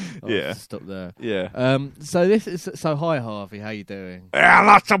 I'll Yeah. Stop there. Yeah. So this is hi Harvey, how you doing? Yeah,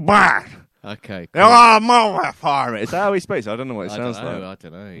 not so bad. Okay. You got a movie for me. Is that how he speaks? I don't know what it I sounds don't know. like. I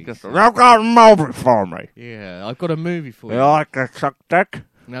don't know. You got a movie for me. Yeah, I've got a movie for You you. like a suck dick?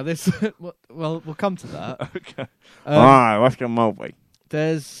 Now this, well, we'll come to that. Okay. Alright, what's the movie?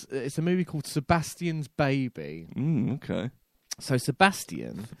 It's a movie called Sebastian's Baby. Okay. So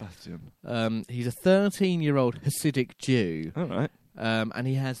Sebastian, Sebastian. he's a 13-year-old Hasidic Jew, All right. and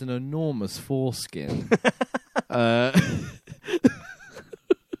he has an enormous foreskin.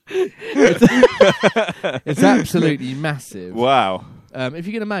 It's absolutely massive. Wow. If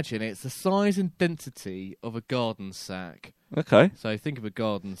you can imagine, it's the size and density of a garden sack. Okay. So think of a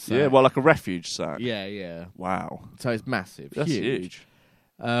garden sack. Yeah, well, like a refuge sack. Yeah, yeah. Wow. So it's massive. That's huge.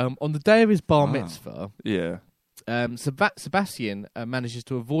 On the day of his bar Wow. mitzvah, Yeah. Sebastian manages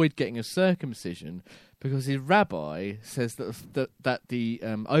to avoid getting a circumcision because his rabbi says that the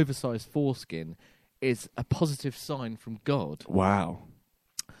oversized foreskin is a positive sign from God. Wow.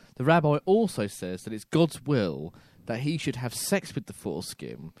 The rabbi also says that it's God's will that he should have sex with the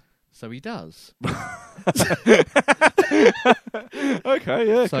foreskin, so he does. Okay,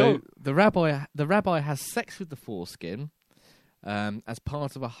 yeah, So cool. the rabbi has sex with the foreskin as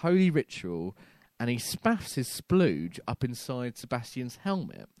part of a holy ritual, and he spaffs his splooge up inside Sebastian's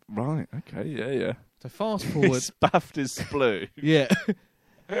helmet. Right, okay, yeah. So fast He forward, spaffed his sploo. yeah.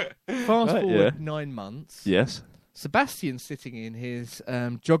 Fast Right, forward yeah. 9 months. Yes. Sebastian's sitting in his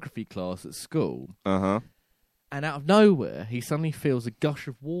geography class at school, Uh-huh. and out of nowhere, he suddenly feels a gush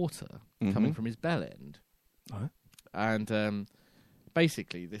of water coming Mhm. from his bell end. Right. And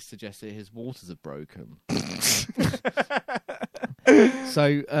basically, this suggests that his waters are broken.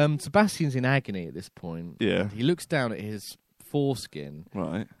 So Sebastian's in agony at this point. Yeah. And he looks down at his foreskin,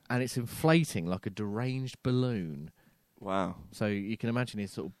 Right. and it's inflating like a deranged balloon. Wow. So you can imagine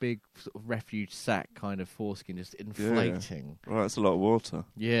his sort of big sort of refuge sack kind of foreskin just inflating. Right, that's a lot of water.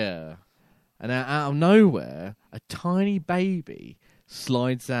 Yeah. And out of nowhere, a tiny baby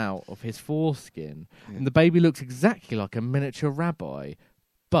slides out of his foreskin. Yeah. And the baby looks exactly like a miniature rabbi.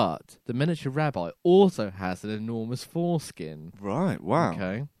 But the miniature rabbi also has an enormous foreskin. Right, wow.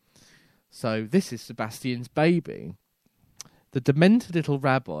 Okay. So this is Sebastian's baby. The demented little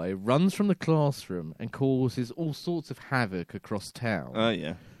rabbi runs from the classroom and causes all sorts of havoc across town.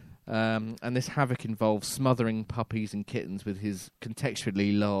 Yeah. And this havoc involves smothering puppies and kittens with his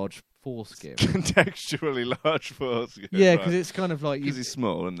contextually large foreskin. Contextually large foreskin. Yeah, because it's kind of like... Because he's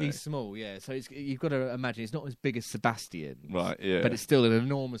small, isn't he? He's small, yeah. So you've got to imagine it's not as big as Sebastian. Right, yeah. But it's still an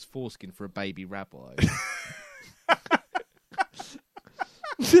enormous foreskin for a baby rabbi.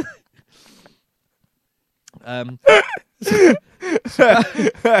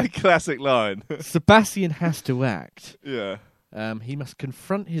 Classic line. Sebastian has to act. Yeah. He must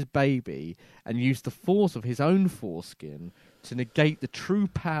confront his baby and use the force of his own foreskin to negate the true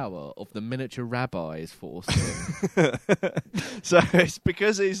power of the miniature rabbi's foreskin. So it's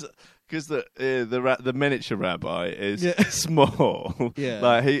because the miniature rabbi is Yeah. small. Yeah.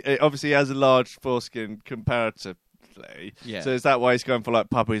 Like he obviously has a large foreskin comparatively. Yeah. So is that why he's going for like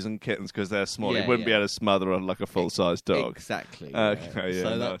puppies and kittens because they're small? Yeah, He wouldn't be yeah. able to smother like a full size dog. Exactly. Okay, yeah,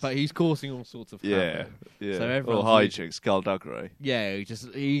 So nice. but he's causing all sorts of Yeah. havoc. Yeah. So Or everyone's hijinks, skullduggery. Yeah,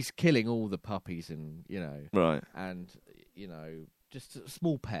 he's killing all the puppies and Right. just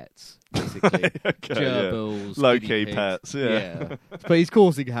small pets basically. Okay, Gerbils, Low guinea key pigs. pets, yeah. But he's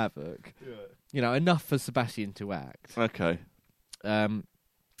causing havoc. Enough for Sebastian to act. Okay.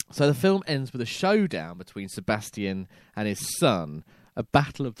 So the film ends with a showdown between Sebastian and his son, a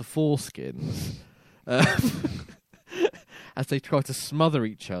battle of the foreskins, as they try to smother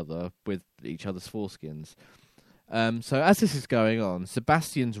each other with each other's foreskins. So as this is going on,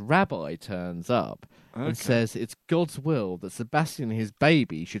 Sebastian's rabbi turns up and says it's God's will that Sebastian and his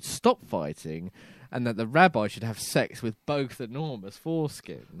baby should stop fighting and that the rabbi should have sex with both enormous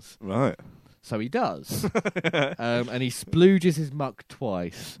foreskins. Right. So he does. And he splooges his muck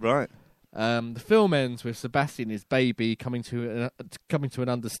twice. Right. The film ends with Sebastian and his baby coming to an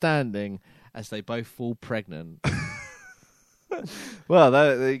understanding as they both fall pregnant. Well,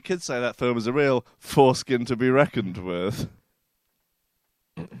 they could say that film is a real foreskin to be reckoned with.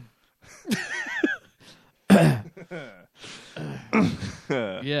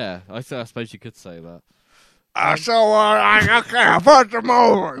 Yeah, I suppose you could say that. I can't watch the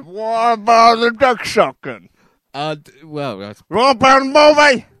movie. What about the duck sucking? Well, You want to play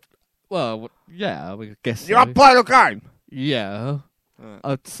the movie? yeah, I guess You so. want to play the game? Yeah,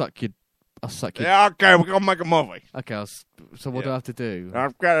 I'll suck your. Yeah, okay, we're going to make a movie. Okay, so what do I have to do?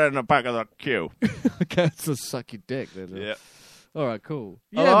 I've got it in the back of the queue. Okay, so suck your dick then. Yeah. All right, cool.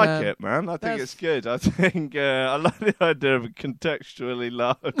 I Yeah, like man. it, man. I think That's- it's good. I think I like the idea of a contextually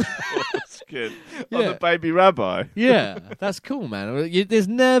large foreskin on Yeah. the baby rabbi. Yeah, that's cool, man. There's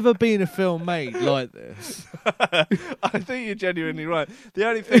never been a film made like this. I think you're genuinely right. The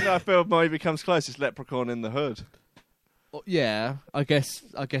only thing I feel maybe comes close is Leprechaun in the Hood. Yeah, I guess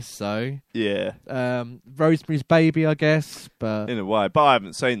so. Yeah, Rosemary's Baby, I guess, but in a way. But I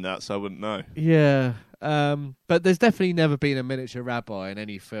haven't seen that, so I wouldn't know. yeah. But there's definitely never been a miniature rabbi in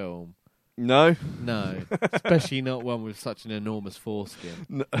any film. No. No, especially not one with such an enormous foreskin.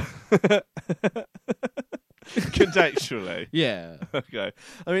 No. Contextually. Yeah. Okay.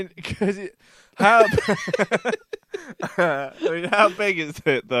 I mean, how I mean, how big is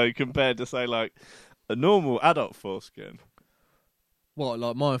it though compared to say like a normal adult foreskin? What,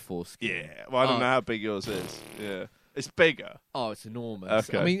 like my foreskin? Yeah. Well, I don't know how big yours is. Yeah. It's bigger. Oh, it's enormous.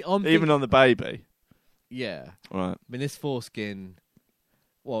 Okay. I mean, even on the baby. Yeah. Right. I mean, this foreskin.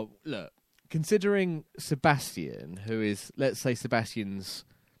 Well, look. Considering Sebastian, who is, let's say,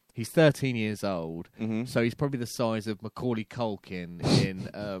 he's 13 years old, so he's probably the size of Macaulay Culkin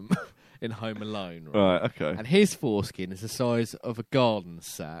in Home Alone, right? Right. Okay. And his foreskin is the size of a garden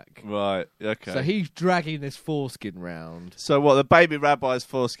sack. Right. Okay. So he's dragging this foreskin round. So what? The baby rabbi's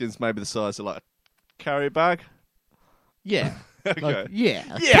foreskin's maybe the size of like a carry bag. Yeah. Okay. Like,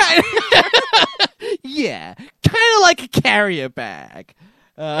 yeah. Yeah. Yeah. Kind of like a carrier bag.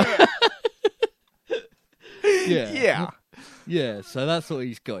 Yeah. Yeah. Yeah, so that's what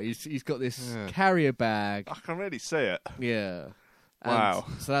he's got. He's got this carrier bag. I can really see it. Yeah. And Wow.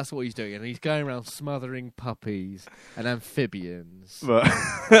 so that's what he's doing. And he's going around smothering puppies and amphibians But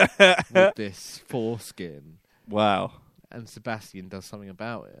with this foreskin. wow. And Sebastian does something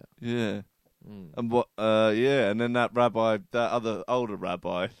about it. Yeah. Mm. And what? Yeah. And then that other older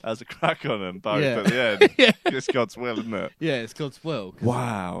rabbi, has a crack on them both at the end. Yeah. It's God's will, isn't it? Yeah, it's God's will. 'Cause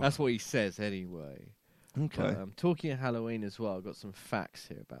Wow. That's what he says anyway. Okay. But, talking of Halloween as well, I've got some facts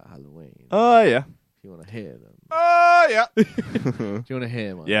here about Halloween. Oh yeah. If you want to hear them. Oh yeah. Do you want to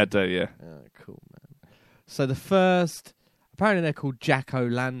hear them? Yeah, I do. Yeah. Oh, cool, man. So apparently they're called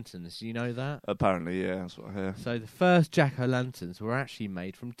jack-o'-lanterns. Do you know that? Apparently, yeah. That's what I hear. So the first jack-o'-lanterns were actually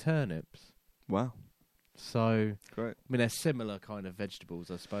made from turnips. Wow. So, Great. I mean, they're similar kind of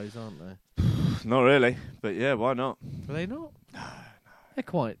vegetables, I suppose, aren't they? Not really, but yeah, why not? Are they not? No. They're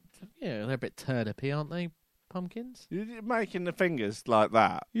quite, they're a bit turnipy, aren't they, pumpkins? You're making the fingers like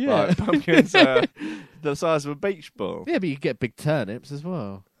that. Yeah. Like pumpkins are the size of a beach ball. Yeah, but you get big turnips as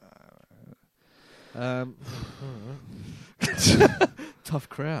well. Tough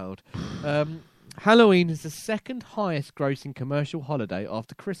crowd. Halloween is the second highest grossing commercial holiday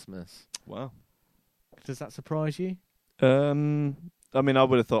after Christmas. Wow. Does that surprise you? I mean, I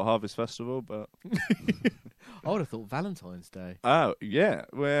would have thought Harvest Festival, but I would have thought Valentine's Day. oh yeah,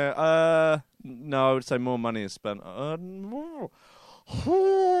 where no, I would say more money is spent. Yeah,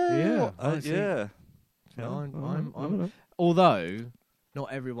 Yeah. I'm although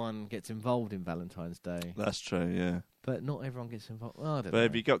not everyone gets involved in Valentine's Day, That's true. Yeah. but not everyone gets involved. Well, I don't But know.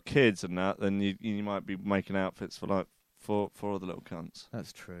 if you got kids and that, then you might be making outfits for like four of the little cunts.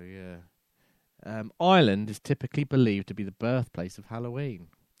 That's true. Yeah. Ireland is typically believed to be the birthplace of Halloween.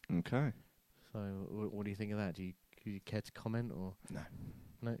 Okay. So, what do you think of that? Do you care to comment or No.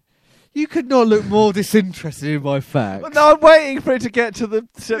 No. You could not look more disinterested in my facts. Well, no, I'm waiting for it to get to the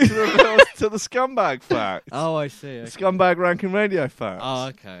to the scumbag fact. Oh, I see. Okay. Scumbag ranking radio facts. Oh,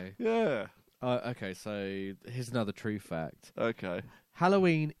 okay. Yeah. Okay, so here's another true fact. Okay.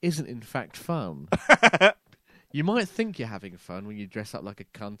 Halloween isn't in fact fun. You might think you're having fun when you dress up like a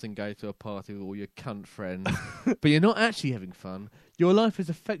cunt and go to a party with all your cunt friends, but you're not actually having fun. Your life is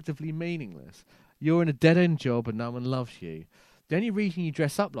effectively meaningless. You're in a dead-end job and no one loves you. The only reason you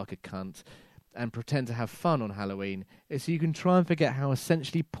dress up like a cunt and pretend to have fun on Halloween is so you can try and forget how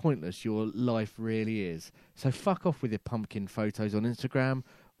essentially pointless your life really is. So fuck off with your pumpkin photos on Instagram.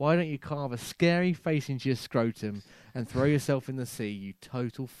 Why don't you carve a scary face into your scrotum and throw yourself in the sea, you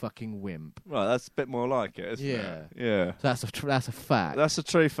total fucking wimp? Right, that's a bit more like it, isn't it? Yeah. So that's a fact. That's a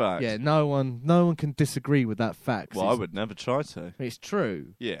true fact. Yeah, no one can disagree with that fact. Well, I would never try to. It's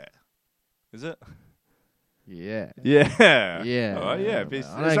true. Yeah. Is it? Yeah. Yeah. Yeah. All right, yeah. I Is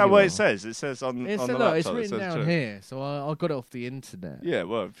don't that give what a- it says? It says on It's, the look, laptop. it's it written says down true. here, so I got it off the internet. Yeah,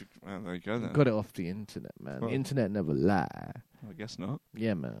 well, there you go then. Got it off the internet, man. Well- The internet never lie. I guess not.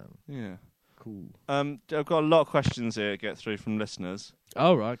 Yeah, man. Yeah. Cool. I've got a lot of questions here to get through from listeners.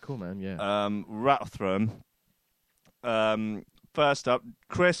 All right, cool, man. Yeah. Rattle through 'em. First up,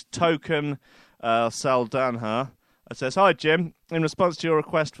 Chris Token Saldanha says, "Hi Jim. In response to your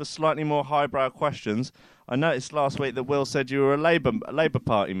request for slightly more highbrow questions, I noticed last week that Will said you were a Labour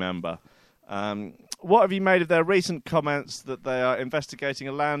Party member. What have you made of their recent comments that they are investigating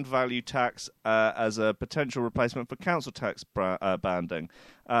a land value tax as a potential replacement for council tax banding?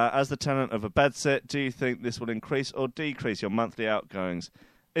 As the tenant of a bedsit, do you think this will increase or decrease your monthly outgoings?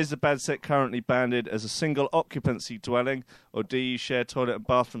 Is the bedsit currently banded as a single occupancy dwelling, or do you share toilet and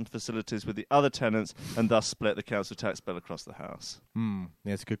bathroom facilities with the other tenants and thus split the council tax bill across the house?" Yeah,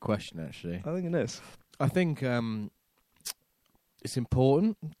 it's a good question, actually. I think it is. I think it's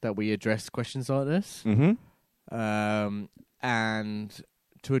important that we address questions like this. Mm-hmm. And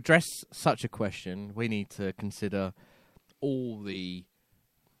to address such a question, we need to consider all the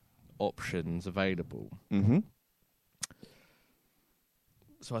options available. Mm-hmm.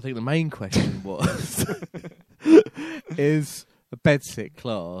 So I think the main question was, is a bedsit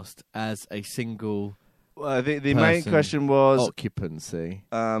classed as a single Well, the main person question was, occupancy?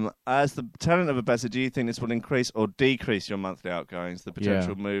 as the tenant of a bedsit, do you think this will increase or decrease your monthly outgoings, the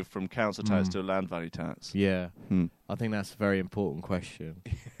potential move from council tax to a land value tax? Yeah. I think that's a very important question.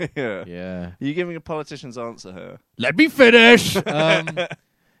 Yeah. Yeah. Are you giving a politician's answer here? Let me finish.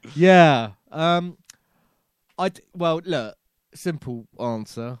 Yeah. Well, look, simple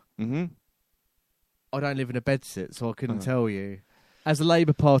answer. Mm-hmm. I don't live in a bedsit, so I couldn't tell you. As a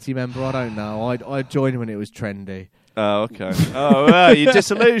Labour Party member, I don't know. I joined when it was trendy. Oh, okay. Oh, well, you're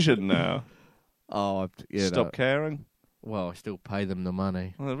disillusioned now. Oh, Stop caring? Well, I still pay them the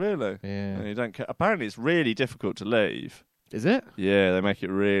money. Oh, really? Yeah. No, you don't care. Apparently, it's really difficult to leave. Is it? Yeah, they make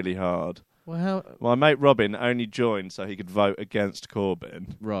it really hard. Well, how? My mate Robin only joined so he could vote against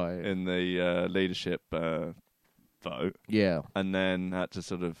Corbyn Right. in the leadership vote, Yeah. and then had to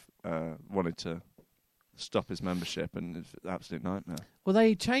sort of wanted to stop his membership, and it's an absolute nightmare. Well,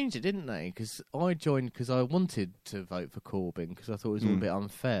 they changed it, didn't they? Because I joined because I wanted to vote for Corbyn because I thought it was all a bit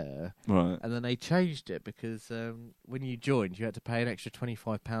unfair. Right. And then they changed it because when you joined, you had to pay an extra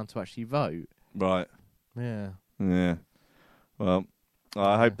 £25 to actually vote. Right. Yeah. Yeah. Well,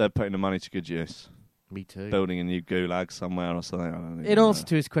 I hope they're putting the money to good use. Me too. Building a new gulag somewhere or something. I don't even In know. answer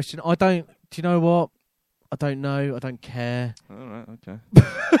to his question, I don't. Do you know what? I don't know. I don't care. All right, okay.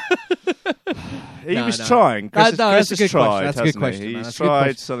 He was trying. Chris that's a good tried, question. That's a good hasn't question, he? man. He's That's a good tried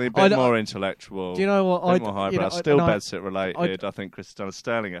question. something a bit more intellectual. Do you know what? A bit more highbrow. Still bedsit related. I think Chris has done a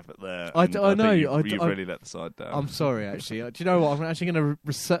sterling effort there. I know. Think you've really let the side down. I'm sorry, actually. Do you know what? I'm actually going to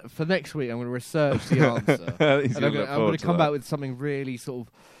research for next week. I'm going to research the answer. He's and I'm gonna going to come back with something really sort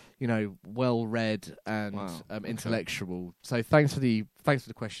of, well read and intellectual. So thanks for the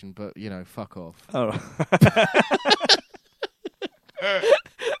question, but fuck off. All right.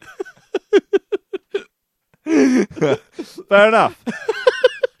 Fair enough.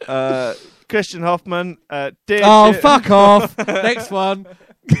 Christian Hoffman, fuck off. Next one.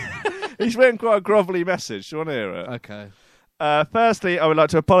 He's written quite a grovelly message. Do you want to hear it? Okay. Firstly, I would like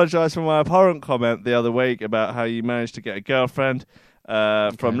to apologise for my abhorrent comment the other week about how you managed to get a girlfriend.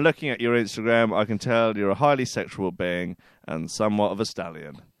 From looking at your Instagram, I can tell you're a highly sexual being and somewhat of a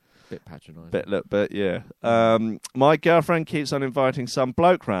stallion. Bit patronising. Bit, yeah. My girlfriend keeps on inviting some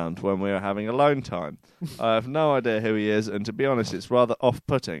bloke round when we are having alone time. I have no idea who he is, and to be honest, it's rather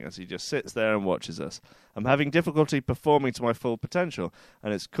off-putting as he just sits there and watches us. I'm having difficulty performing to my full potential,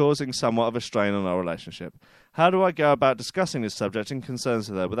 and it's causing somewhat of a strain on our relationship. How do I go about discussing this subject and concerns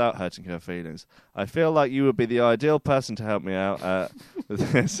with her without hurting her feelings? I feel like you would be the ideal person to help me out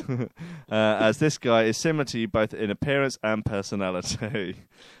with this, as this guy is similar to you both in appearance and personality.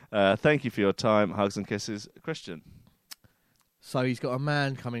 Thank you for your time. Hugs and kisses, Christian. So he's got a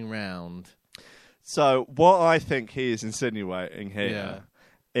man coming round. So what I think he is insinuating here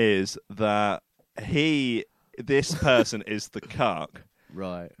is that this person is the cuck,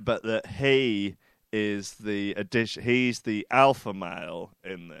 right? But that he is the addition. He's the alpha male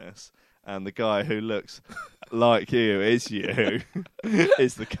in this, and the guy who looks like you is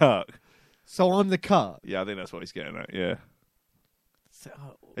the cuck. So I'm the cuck. Yeah, I think that's what he's getting at. Yeah.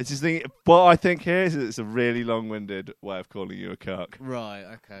 It's his thing. What I think here is it's a really long-winded way of calling you a cuck. Right.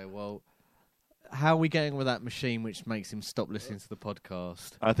 Okay. Well, how are we getting with that machine which makes him stop listening to the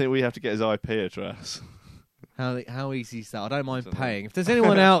podcast? I think we have to get his IP address. How easy is that? I don't mind paying. If there's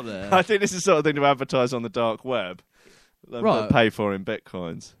anyone out there, I think this is the sort of thing to advertise on the dark web. Right. Pay for in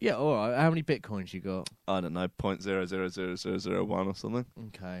bitcoins. Yeah. All right. How many bitcoins you got? I don't know, 0.000001 or something.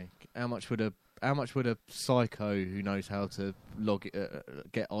 Okay. How much would a psycho who knows how to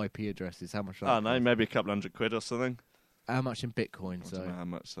get IP addresses? How much? I don't know, maybe a couple £100 or something. How much in bitcoins? I don't know how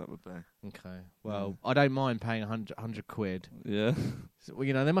much that would be. Okay. Well, I don't mind paying £100. Yeah. So,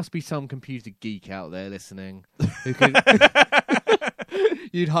 well, there must be some computer geek out there listening who could.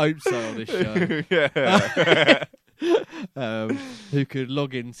 You'd hope so on this show. Yeah. Who could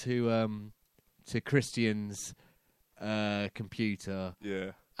log into to Christian's computer?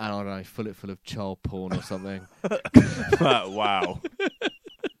 Yeah. And I don't know, fill it full of child porn or something. Wow.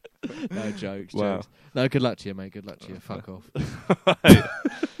 No jokes. Wow. Jokes. No, good luck to you, mate. Good luck to you. Fuck off.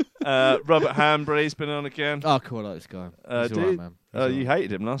 Robert Hanbury's been on again. Oh, cool. I like this guy. He's all right, man. You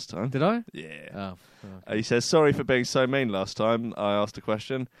hated him last time. Did I? Yeah. Oh. Okay. He says, sorry for being so mean last time. I asked a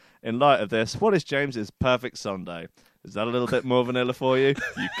question. In light of this, what is James's perfect Sunday? Is that a little bit more vanilla for you?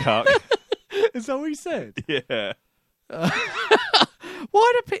 You cuck. Is that what he said? Yeah.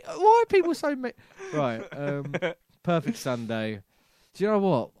 Why are people so... Right, Perfect Sunday. Do you know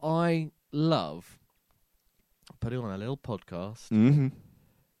what? I love putting on a little podcast, Mm-hmm.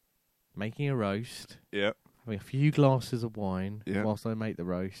 making a roast, Yeah. having a few glasses of wine Yeah. whilst I make the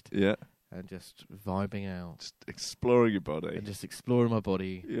roast, Yeah. and just vibing out. Just exploring your body. And just exploring my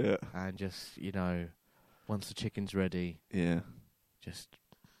body, Yeah. and just, once the chicken's ready, Yeah. just...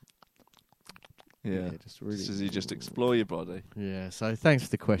 Yeah. just really... So you just explore your body. Yeah, so thanks for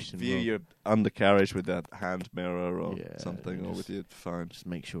the question, View Rob. your undercarriage with a hand mirror or Yeah, something, or just- with your phone. Just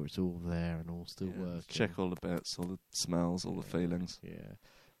make sure it's all there and all still Yeah, working. check all the bits, all the smells, all the feelings. Yeah.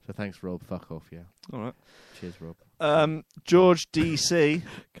 So thanks, Rob. Fuck off, yeah. All right. Cheers, Rob. George DC.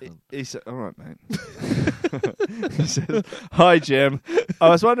 Cunt. He said, all right, mate. He says, hi, Jim. I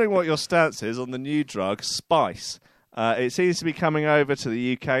was wondering what your stance is on the new drug, Spice. It seems to be coming over to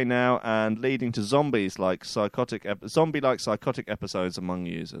the UK now and leading to zombie-like psychotic episodes among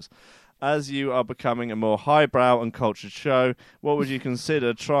users. As you are becoming a more highbrow and cultured show, what would you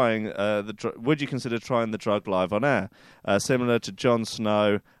consider trying? Would you consider trying the drug live on air, similar to Jon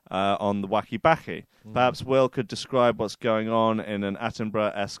Snow on the Wacky Backy? Perhaps Will could describe what's going on in an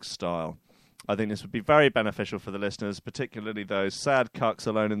Attenborough-esque style. I think this would be very beneficial for the listeners, particularly those sad cucks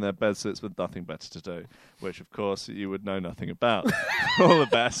alone in their bedsits with nothing better to do, which, of course, you would know nothing about. All the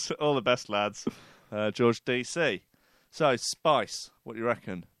best, lads. George DC. So, Spice, what do you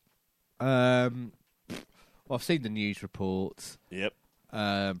reckon? Well, I've seen the news reports. Yep.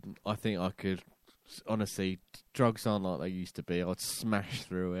 I think I could... Honestly, drugs aren't like they used to be. I'd smash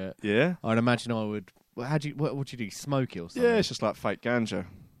through it. Yeah? I'd imagine I would... What would you do? Smoke it or something? Yeah, it's just like fake ganja.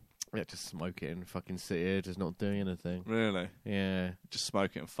 Yeah, just smoke it and fucking sit here, just not doing anything. Really? Yeah, Just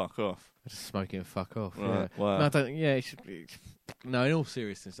smoke it and fuck off. just smoke it and fuck off. Right, Yeah. wow. No, I don't. Yeah, it should be, no. In all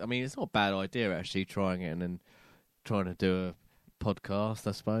seriousness, I mean, it's not a bad idea actually trying it and then trying to do a podcast.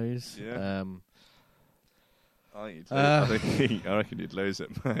 I suppose. Yeah. I reckon you'd lose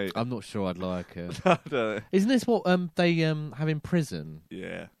it, mate. I'm not sure I'd like it. I don't know. Isn't this what they have in prison?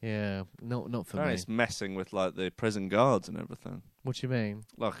 Yeah. Yeah, not for Apparently me. it's messing with like the prison guards and everything. What do you mean?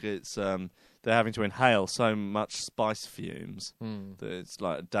 Like it's they're having to inhale so much spice fumes Hmm. that it's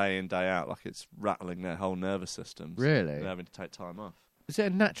like day in, day out, like it's rattling their whole nervous systems. Really? They're having to take time off. Is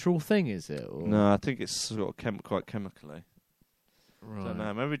it a natural thing? Is it? Or? No, I think it's sort of quite chemically. Right. I don't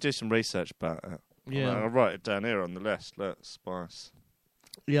know. Maybe do some research about it. Yeah. I'll write it down here on the list. Look, spice.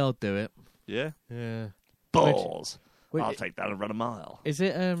 Yeah, I'll do it. Yeah? Yeah. Balls. Wait, I'll take that and run a mile. Is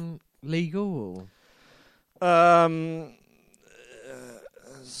it legal?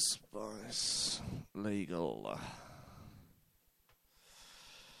 Spice. Legal.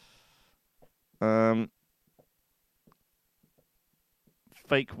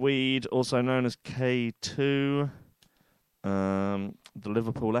 Fake weed, also known as K2. The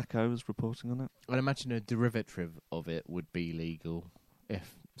Liverpool Echo is reporting on it. I'd imagine a derivative of it would be legal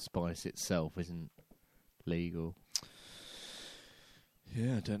if Spice itself isn't legal.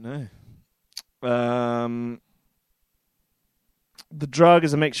 Yeah, I don't know. The drug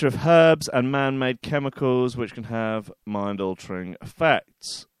is a mixture of herbs and man-made chemicals which can have mind-altering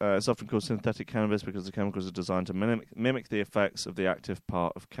effects. It's often called synthetic cannabis because the chemicals are designed to mimic the effects of the active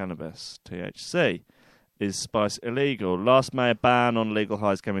part of cannabis, THC. Is Spice illegal? Last May, a ban on legal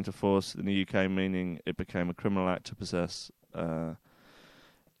highs came into force in the UK, meaning it became a criminal act to possess... yeah,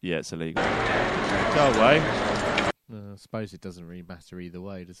 it's illegal. Go away. I suppose it doesn't really matter either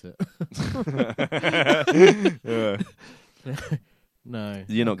way, does it? Yeah. No.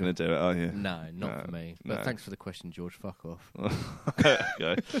 You're not going to do it, are you? No, not for me. But no. thanks for the question, George. Fuck off. Okay.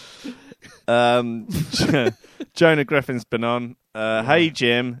 Jonah Griffin's been on. Hey,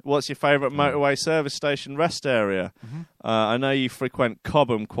 Jim, what's your favourite motorway service station rest area? Mm-hmm. I know you frequent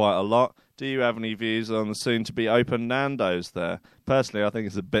Cobham quite a lot. Do you have any views on the soon-to-be-open Nando's there? Personally, I think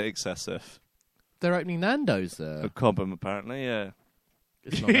it's a bit excessive. They're opening Nando's there. Cobham, apparently, yeah.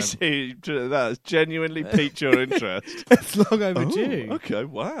 It's You long, over- see, that has genuinely piqued your interest. it's long overdue. Oh, okay,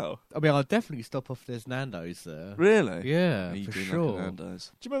 wow. I mean, I'll definitely stop off there's Nando's there. Really? Yeah, You for do like a sure.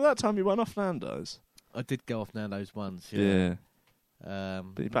 Nando's. Do you remember that time you went off Nando's? I did go off Nando's once, yeah.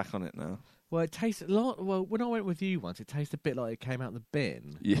 But you're back on it now. Well, it tasted a lot. Well, when I went with you once, it tasted a bit like it came out the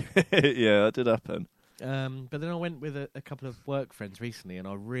bin. Yeah, yeah, that did happen. But then I went with a couple of work friends recently, and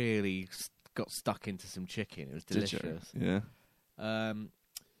I really got stuck into some chicken. It was delicious. Did you? Yeah.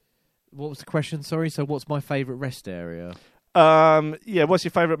 What was the question? Sorry. So, what's my favourite rest area? Yeah, what's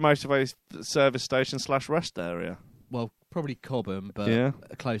your favourite motorway service station / rest area? well, probably Cobham, but Yeah.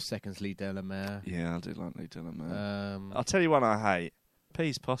 a close second's Lee Delamere. Yeah, I do like Lee Delamere. I'll Oh, tell you one I hate.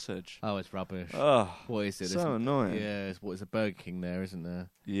 Peas Pottage. it's rubbish. Oh, What is it? so annoying. Yeah, it's a Burger King there, isn't there?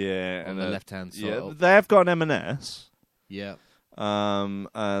 Yeah, On and the left-hand side. Yeah, they have got an M&S. Yeah.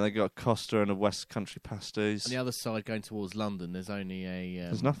 They got Costa and a West Country pasties. On the other side, going towards London, there's only a.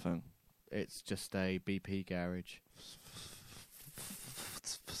 There's nothing. It's just a BP garage.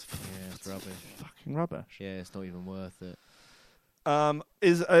 Yeah, it's rubbish. Fucking rubbish. Yeah, it's not even worth it.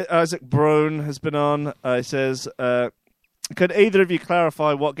 Is Isaac Brown has been on. He says, could either of you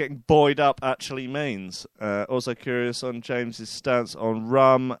clarify what getting buoyed up actually means? Also curious on James's stance on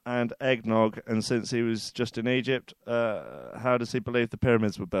rum and eggnog, and since he was just in Egypt, how does he believe the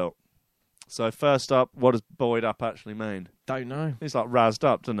pyramids were built? So first up, what does buoyed up actually mean? Don't know. It's like razzed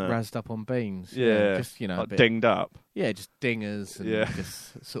up, doesn't it? Razzed up on beans. Yeah. Just, a like bit. dinged up. Yeah, just dingers and Yeah.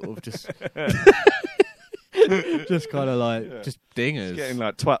 just sort of just just kind of like just dingers. It's getting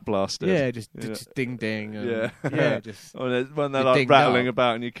like twat blasted. yeah, Yeah. just ding ding. And, Yeah. yeah, just When they're You're like dinged rattling up.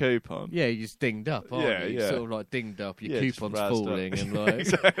 about in your coupon. yeah, you just dinged up, aren't Yeah, you? yeah. Sort of like dinged up. Your Yeah, just coupon's razzed falling up. and like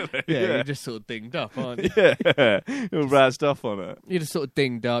Exactly. yeah, Yeah. you're just sort of dinged up, aren't you? Yeah, you're razzed off on it. You're just sort of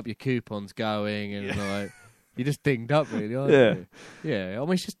dinged up. Your coupon's going and like. You're just dinged up, really, aren't Yeah. you? Yeah. I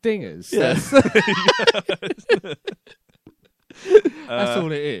mean, it's just dingers. Yeah. That's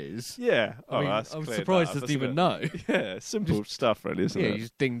all it is. Yeah, I mean, I'm surprised he doesn't even know. Yeah, simple stuff, really, isn't Yeah, it? you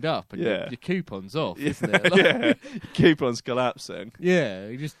just dinged up and Yeah. your coupon's off, Yeah, isn't it? Like, yeah. Coupon's collapsing. yeah,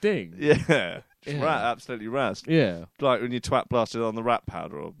 you just ding. Yeah, just Yeah. absolutely razzed. Yeah. Like when you twat blasted on the rat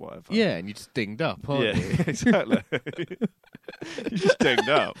powder or whatever. Yeah, and you just dinged up, aren't Yeah, you? exactly. You just dinged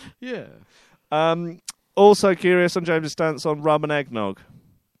up. Yeah. Also curious on James' stance on rum and eggnog.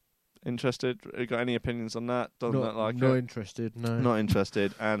 Interested? You got any opinions on that? Doesn't Not, that like not it? interested, no. Not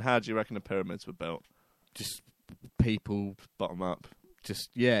interested. And how do you reckon the pyramids were built? Just people, Bottom up. just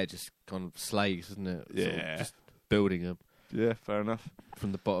kind of slaves, isn't it? Sort of Yeah. just building them Yeah, fair enough.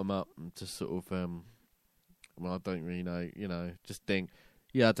 from the bottom up and just sort of, well, I don't really know, just ding.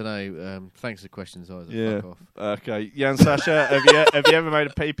 Yeah, I don't know. Thanks for the questions, Isaac. Yeah. Fuck off. Okay, Jan Sasha, have you ever made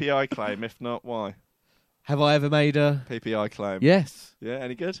a PPI claim? If not, why? Have I ever made a... PPI claim. Yes. Yeah,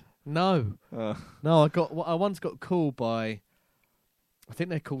 any good? No. Oh. No, I once got called by... I think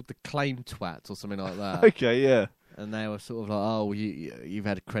they're called the claim twats or something like that. Okay, yeah. And they were sort of like, oh, you've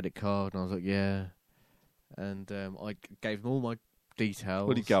had a credit card. And I was like, yeah. And I gave them all my details.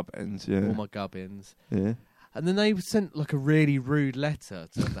 What do you gubbins? Yeah. All my gubbins. Yeah. And then they sent like a really rude letter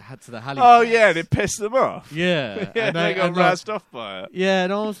to the Halifax. Oh yeah, and it pissed them off. Yeah. Yeah, and they got and, like, razzed off by it. yeah,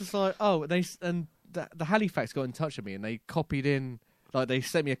 and I was just like, oh, the Halifax got in touch with me and they copied in, like they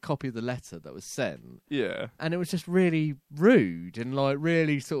sent me a copy of the letter that was sent. Yeah. And it was just really rude and like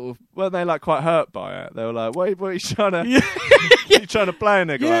really sort of Weren't they like quite hurt by it? They were like, "Wait, what are you trying to? Yeah. You trying to play a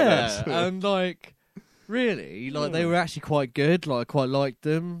nigga like this?" and like really, like they were actually quite good. Like I quite liked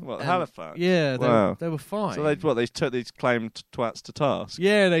them. What, And, Halifax? Yeah, Wow. they were fine. So they took these claimed twats to task.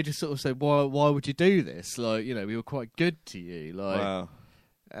 yeah, they just sort of said, "Why would you do this? Like, we were quite good to you." Like, Wow.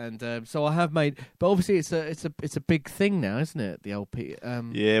 and so I have made, but obviously it's a big thing now, isn't it? The LP.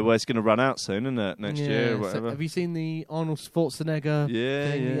 Yeah, well, it's going to run out soon, isn't it? Next year or so whatever. have you seen the Arnold Schwarzenegger?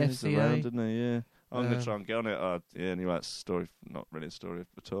 Yeah, thing, yeah, the he's FCA? around, isn't he? Yeah. I'm going Uh, to try and get on it. Yeah, anyway, it's a story, not really a story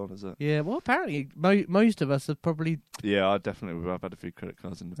at all, is it? Yeah. Well, apparently most of us have probably. Yeah, I've had a few credit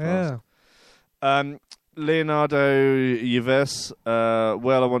cards in the past. Leonardo Yves,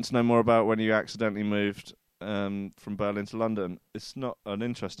 well, I want to know more about when you accidentally moved from Berlin to London. It's not an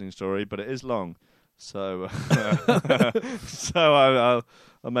interesting story, but it is long. So, I'll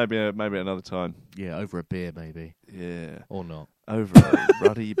maybe another time. Yeah, over a beer maybe Yeah, or not. over a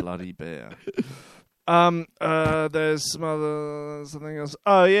ruddy bloody beer. There's something else.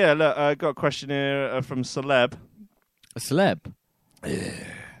 Oh yeah, look, I got a question here from Celeb. A celeb. Yeah.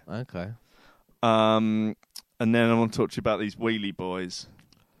 Okay. And then I want to talk to you about these wheelie boys.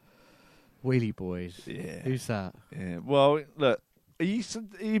 Wheelie Boys. Yeah. Who's that? Yeah. Well, look, have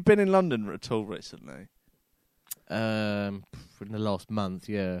you been in London at all recently? In the last month,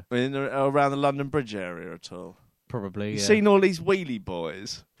 yeah, Around the London Bridge area at all? probably. You've Yeah. seen all these wheelie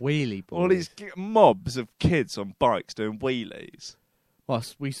boys? Wheelie Boys. All these mobs of kids on bikes doing wheelies? Well,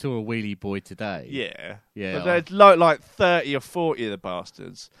 we saw a wheelie boy today. Yeah. Yeah. But there's like 30 or 40 of the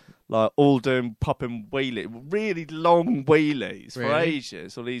bastards, like all popping really long wheelies for Really?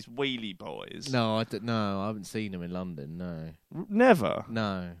 ages. All these wheelie boys. No, I haven't seen them in London. No, Never.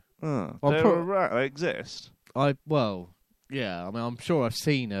 no. Oh, Well, they exist. Yeah. I mean, I'm sure I've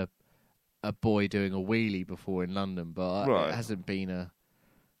seen a boy doing a wheelie before in London, but Right. it hasn't been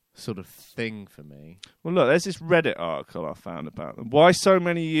sort of thing for me. Well, look, there's this Reddit article I found about them. Why so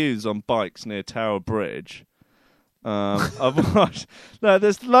many youths on bikes near Tower Bridge? I've watched. No,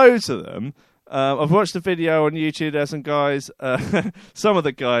 there's loads of them. I've watched a video on YouTube. There's some guys. Some of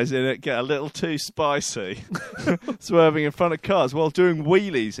the guys in it get a little too spicy, swerving in front of cars while doing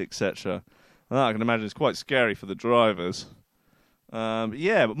wheelies, etc. And that, I can imagine, is quite scary for the drivers.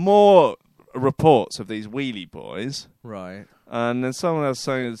 But more reports of these wheelie boys. Right. And then someone else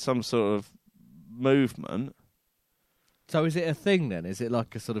saying it's some sort of movement. So is it a thing then? Is it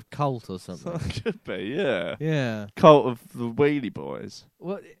like a sort of cult or something? Could be, yeah. Yeah. Cult of the wheelie boys.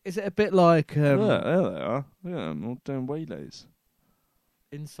 Well, is it a bit like Yeah, there they are. Yeah, I'm all doing wheelies.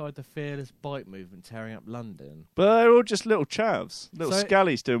 inside the fearless bike movement tearing up London? But they're all just little chavs, little So-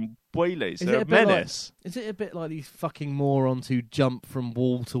 scallies doing wheelies. Is They're it a a bit like- menace. Is it a bit like these fucking morons who jump from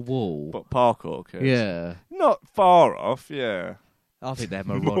wall to wall? But parkour kids. Yeah. Not far off, yeah. I think they're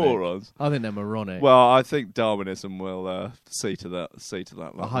moronic. Morons. I think they're moronic. Well, I think Darwinism will see to that.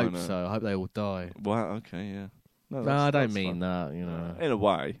 I hope so. I hope they all die. Well, okay, yeah. No, that's- I don't that's mean fine. that, you know. In a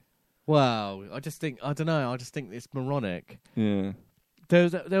way, Well, I don't know, I just think it's moronic. yeah.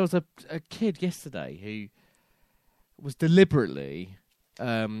 There was a kid yesterday who was deliberately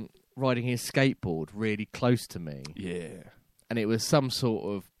riding his skateboard really close to me. Yeah. And it was some sort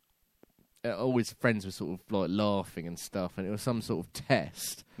of... all his friends were sort of like laughing and stuff, and it was some sort of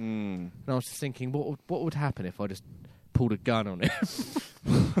test. Mm. And I was just thinking, what would happen if I just pulled a gun on him?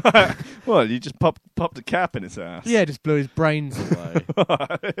 Well, you just popped a cap in his ass. Yeah, just blew his brains away.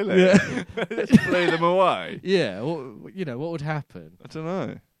 Really? Yeah. Just blew them away. Yeah, what would happen? I don't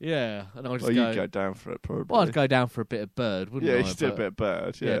know. Yeah, and I'll just Well, you'd go down for it, probably. Well, I'd go down for a bit of bird, wouldn't yeah, I? you should do a But- bit of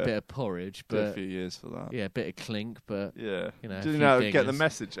bird. Yeah, a bit of porridge, do a but few years for that. yeah, a bit of clink, but Yeah. You know, a Do you few know get the dingers.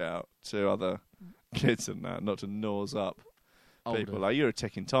 message out to other kids and that, not to nose up older. people. Like, you're a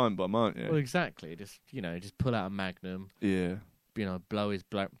ticking time bomb, aren't you? Well, exactly. Just pull out a magnum, Yeah. blow his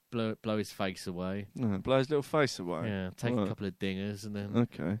face away. Blow his little face away. Yeah, take a Right. couple of dingers and then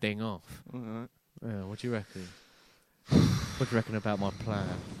Okay. ding off. All right. Yeah, what do you reckon? What do you reckon about my plan?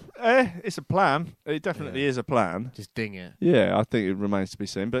 It's a plan. It definitely Yeah. is a plan. Just ding it. Yeah, I think it remains to be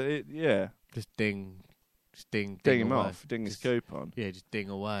seen. But Just ding. Just ding. ding him away. off, ding his Just- coupon, Yeah, just ding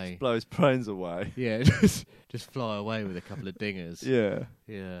away. blow his brains away. Yeah, just fly away with a couple of dingers. Yeah.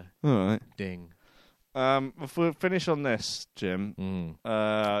 Yeah, All right. ding. If we finish on this, Jim,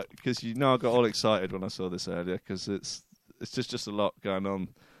 because you know I got all excited when I saw this earlier, because it's just a lot going on.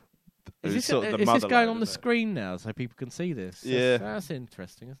 Is It's this, sort of the is this going motherlode, on the isn't it? screen now so people can see this? Yeah. That's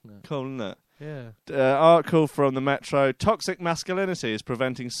interesting, isn't it? Cool, isn't it? Yeah. Article from the Metro: toxic masculinity is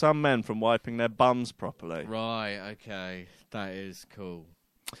preventing some men from wiping their bums properly. Right, okay. That is cool.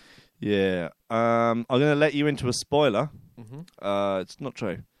 Yeah. I'm going to let you into a spoiler. Mm-hmm. It's not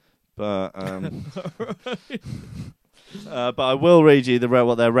true, but but I will read you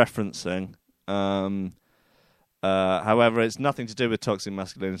what they're referencing. However, it's nothing to do with toxic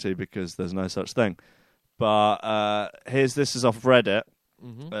masculinity because there's no such thing. But this is off Reddit.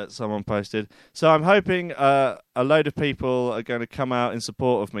 That someone posted. So I'm hoping a load of people are going to come out in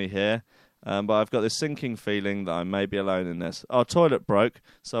support of me here. But I've got this sinking feeling that I may be alone in this. Our toilet broke,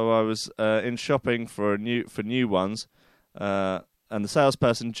 so I was in shopping for new ones. And the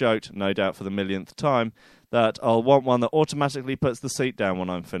salesperson joked, no doubt for the millionth time, that I'll want one that automatically puts the seat down when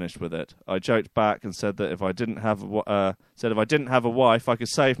I'm finished with it. I joked back and said that if I didn't have a wife, I could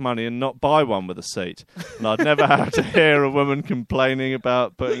save money and not buy one with a seat, and I'd never have to hear a woman complaining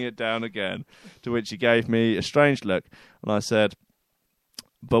about putting it down again. To which he gave me a strange look, and I said,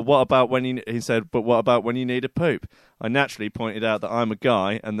 But what about when you need a poop? I naturally pointed out that I'm a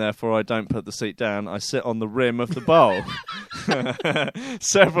guy, and therefore I don't put the seat down. I sit on the rim of the bowl.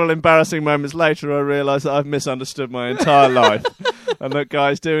 Several embarrassing moments later, I realised that I've misunderstood my entire life, and that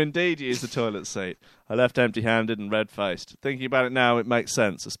guys do indeed use the toilet seat. I left empty-handed and red-faced. Thinking about it now, it makes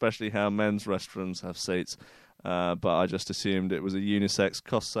sense, especially how men's restrooms have seats. But I just assumed it was a unisex,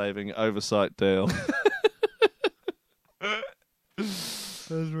 cost-saving oversight deal. That's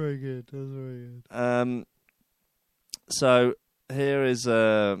very good. So here is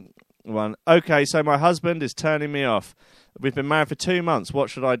one. Okay, so my husband is turning me off. We've been married for 2 months. What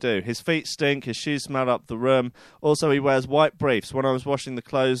should I do? His feet stink. His shoes smell up the room. Also, he wears white briefs. When I was washing the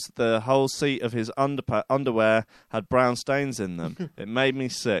clothes, the whole seat of his underwear had brown stains in them. It made me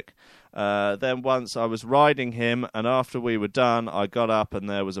sick. Then once I was riding him, and after we were done, I got up and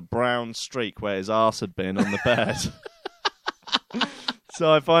there was a brown streak where his arse had been on the bed.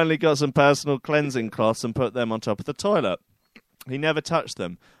 So I finally got some personal cleansing cloths and put them on top of the toilet. He never touched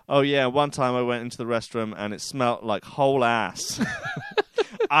them. Oh yeah, one time I went into the restroom and it smelt like whole ass.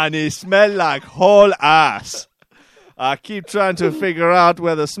 and it smelled like whole ass. I keep trying to figure out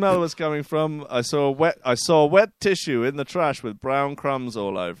where the smell was coming from. I saw wet tissue in the trash with brown crumbs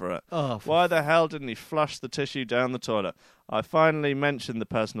all over it. Oh, Why the hell didn't he flush the tissue down the toilet? I finally mentioned the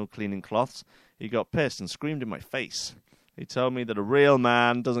personal cleaning cloths. He got pissed and screamed in my face. He told me that a real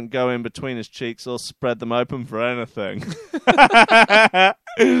man doesn't go in between his cheeks or spread them open for anything.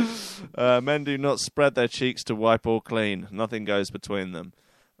 Men do not spread their cheeks to wipe or clean. Nothing goes between them.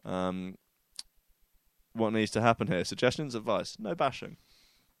 What needs to happen here? Suggestions, advice. No bashing.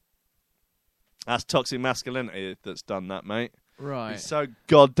 That's toxic masculinity that's done that, mate. right. He's so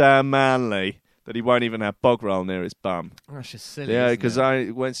goddamn manly that he won't even have bog roll near his bum. That's just silly. Yeah, because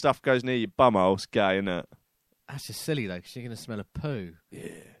when stuff goes near your bum hole, it's gay, isn't it? that's just silly though, because you're gonna smell a poo. Yeah.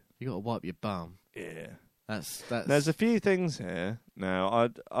 You got to wipe your bum. Yeah. That's. There's a few things here. Now,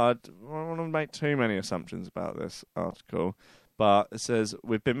 I don't want to make too many assumptions about this article, but it says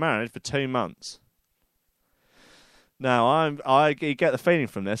we've been married for 2 months. Now, I get the feeling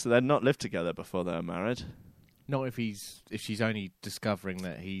from this that they'd not lived together before they were married. Not if she's only discovering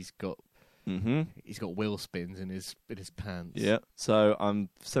that he's got wheel spins in his pants. Yeah. So I'm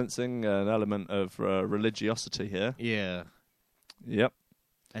sensing an element of religiosity here. Yeah. Yep.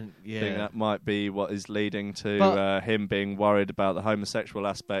 And I think yeah. that might be what is leading to But- him being worried about the homosexual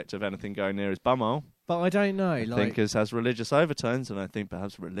aspect of anything going near his bumhole. But I don't know. I think it has religious overtones, and I think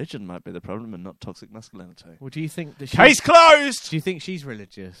perhaps religion might be the problem and not toxic masculinity. Well, do you think that Case closed! Do you think she's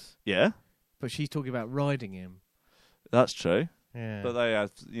religious? Yeah, But she's talking about riding him. that's true. Yeah. But they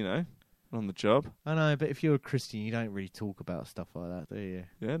have, on the job. I know, but if you're a Christian, you don't really talk about stuff like that, do you?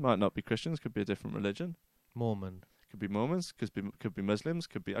 Yeah, it might not be Christians, could be a different religion. Mormon. Could be Mormons, could be Muslims,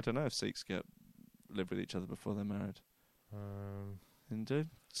 could be, I don't know if Sikhs live with each other before they're married. Hindu?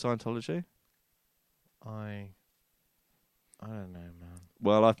 Scientology? I don't know, man.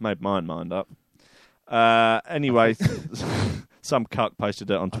 Well, I've made my mind up. Anyway, some cuck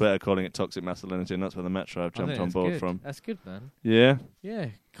posted it on Twitter calling it toxic masculinity, and that's where the Metro have I jumped think on that's board good. from. That's good, man. Yeah. Yeah,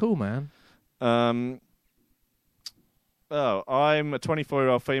 cool, man. I'm a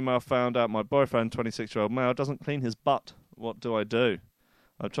 24-year-old female, found out my boyfriend, 26-year-old male, doesn't clean his butt. What do I do?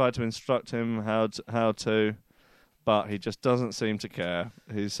 I've tried to instruct him how to, but he just doesn't seem to care.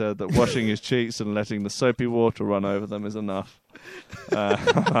 He said that washing his cheeks and letting the soapy water run over them is enough.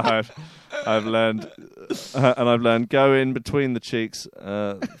 I've learned go in between the cheeks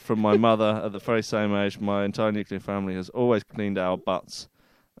from my mother at the very same age. My entire nuclear family has always cleaned our butts.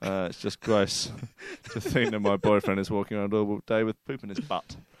 It's just gross to think that my boyfriend is walking around all day with poop in his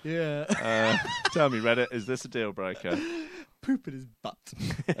butt. Yeah. Tell me, Reddit, is this a deal breaker? Poop in his butt.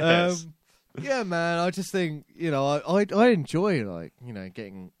 Yes. Yeah, man. I just think I enjoy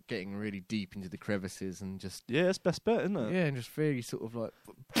getting really deep into the crevices and just Yeah, it's best bit, isn't it? yeah, and just really sort of like.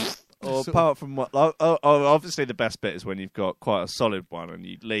 Or sort apart from what, obviously the best bit is when you've got quite a solid one and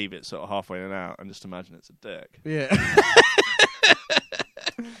you leave it sort of halfway in and out and just imagine it's a dick. Yeah.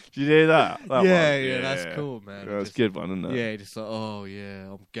 Do you do that? That yeah, one? yeah, that's cool, man. That's a Just- good one, isn't it? Yeah, just like, oh yeah,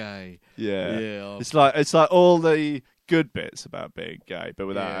 I'm gay. Yeah. Yeah, It's like all the good bits about being gay, but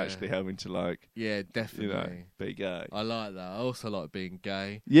without Yeah. actually having to yeah, definitely. be gay. I like that. I also like being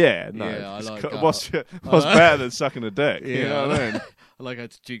gay. Yeah, no. Yeah, I it's like co- that. what's better than sucking a dick? You know what I mean? I like going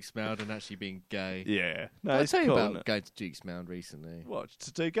to Duke's Mound and actually being gay. Yeah. No, I'll it's tell you cool, about isn't it? going to Duke's Mound recently. What,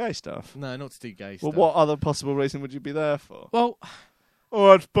 to do gay stuff? No, not to do gay Well, stuff. what other possible reason would you be there for? Well,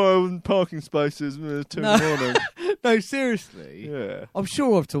 Oh, I'd buy parking spaces 2 in the morning. no, seriously. Yeah. I'm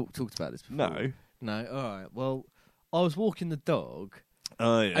sure I've talked about this before. No. No, all right. Well, I was walking the dog,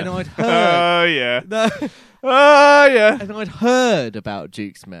 Oh, yeah. and I'd heard. Oh, yeah. No, Oh, yeah. and I'd heard about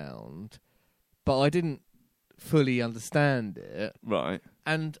Duke's Mound, but I didn't fully understand it. Right.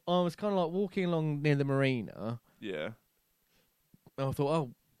 And I was kind of like walking along near the marina, Yeah. and I thought,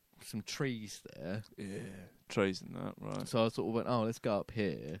 oh, some trees there. Yeah. Trees and that, right. So I sort of went, oh, let's go up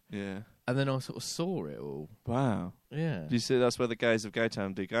here. Yeah. And then I sort of saw it all. Wow. Yeah. Do you see that's where the gays of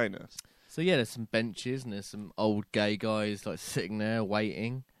Gaytown do gayness? So yeah, there's some benches and there's some old gay guys like sitting there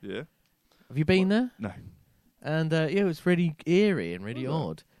waiting. Yeah. Have you been there? No. And yeah, it was really eerie and really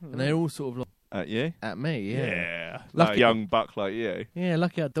odd. And they're all sort of like At you? at me. Yeah. Like Lucky- a young buck like you. Yeah,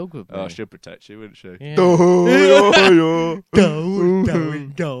 lucky our dog would be. Oh, she'll protect you, wouldn't she? Yeah. What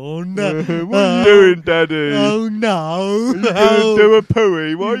What are you doing, Daddy? Oh no! Are you going to do a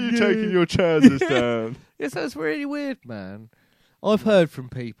pooey? Why are you taking your trousers down? Yes, that's really weird, man. I've heard from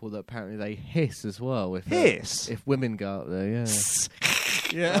people that apparently they hiss as well. If Hiss? if women go up there, yeah,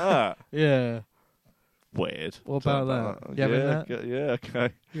 yeah, Ah, yeah. weird. What about that? You having that? Yeah,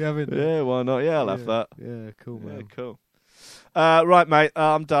 okay. You having Yeah, why not? Yeah, I'll have that. Yeah, cool, Yeah, man. cool. Right, mate.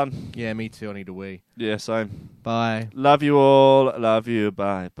 I'm done. Yeah, me too. I need a wee. Yeah, same. Bye. Love you all. Love you.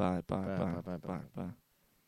 Bye. Bye. Bye. Bye, Bye. bye, bye, Bye. bye. Bye.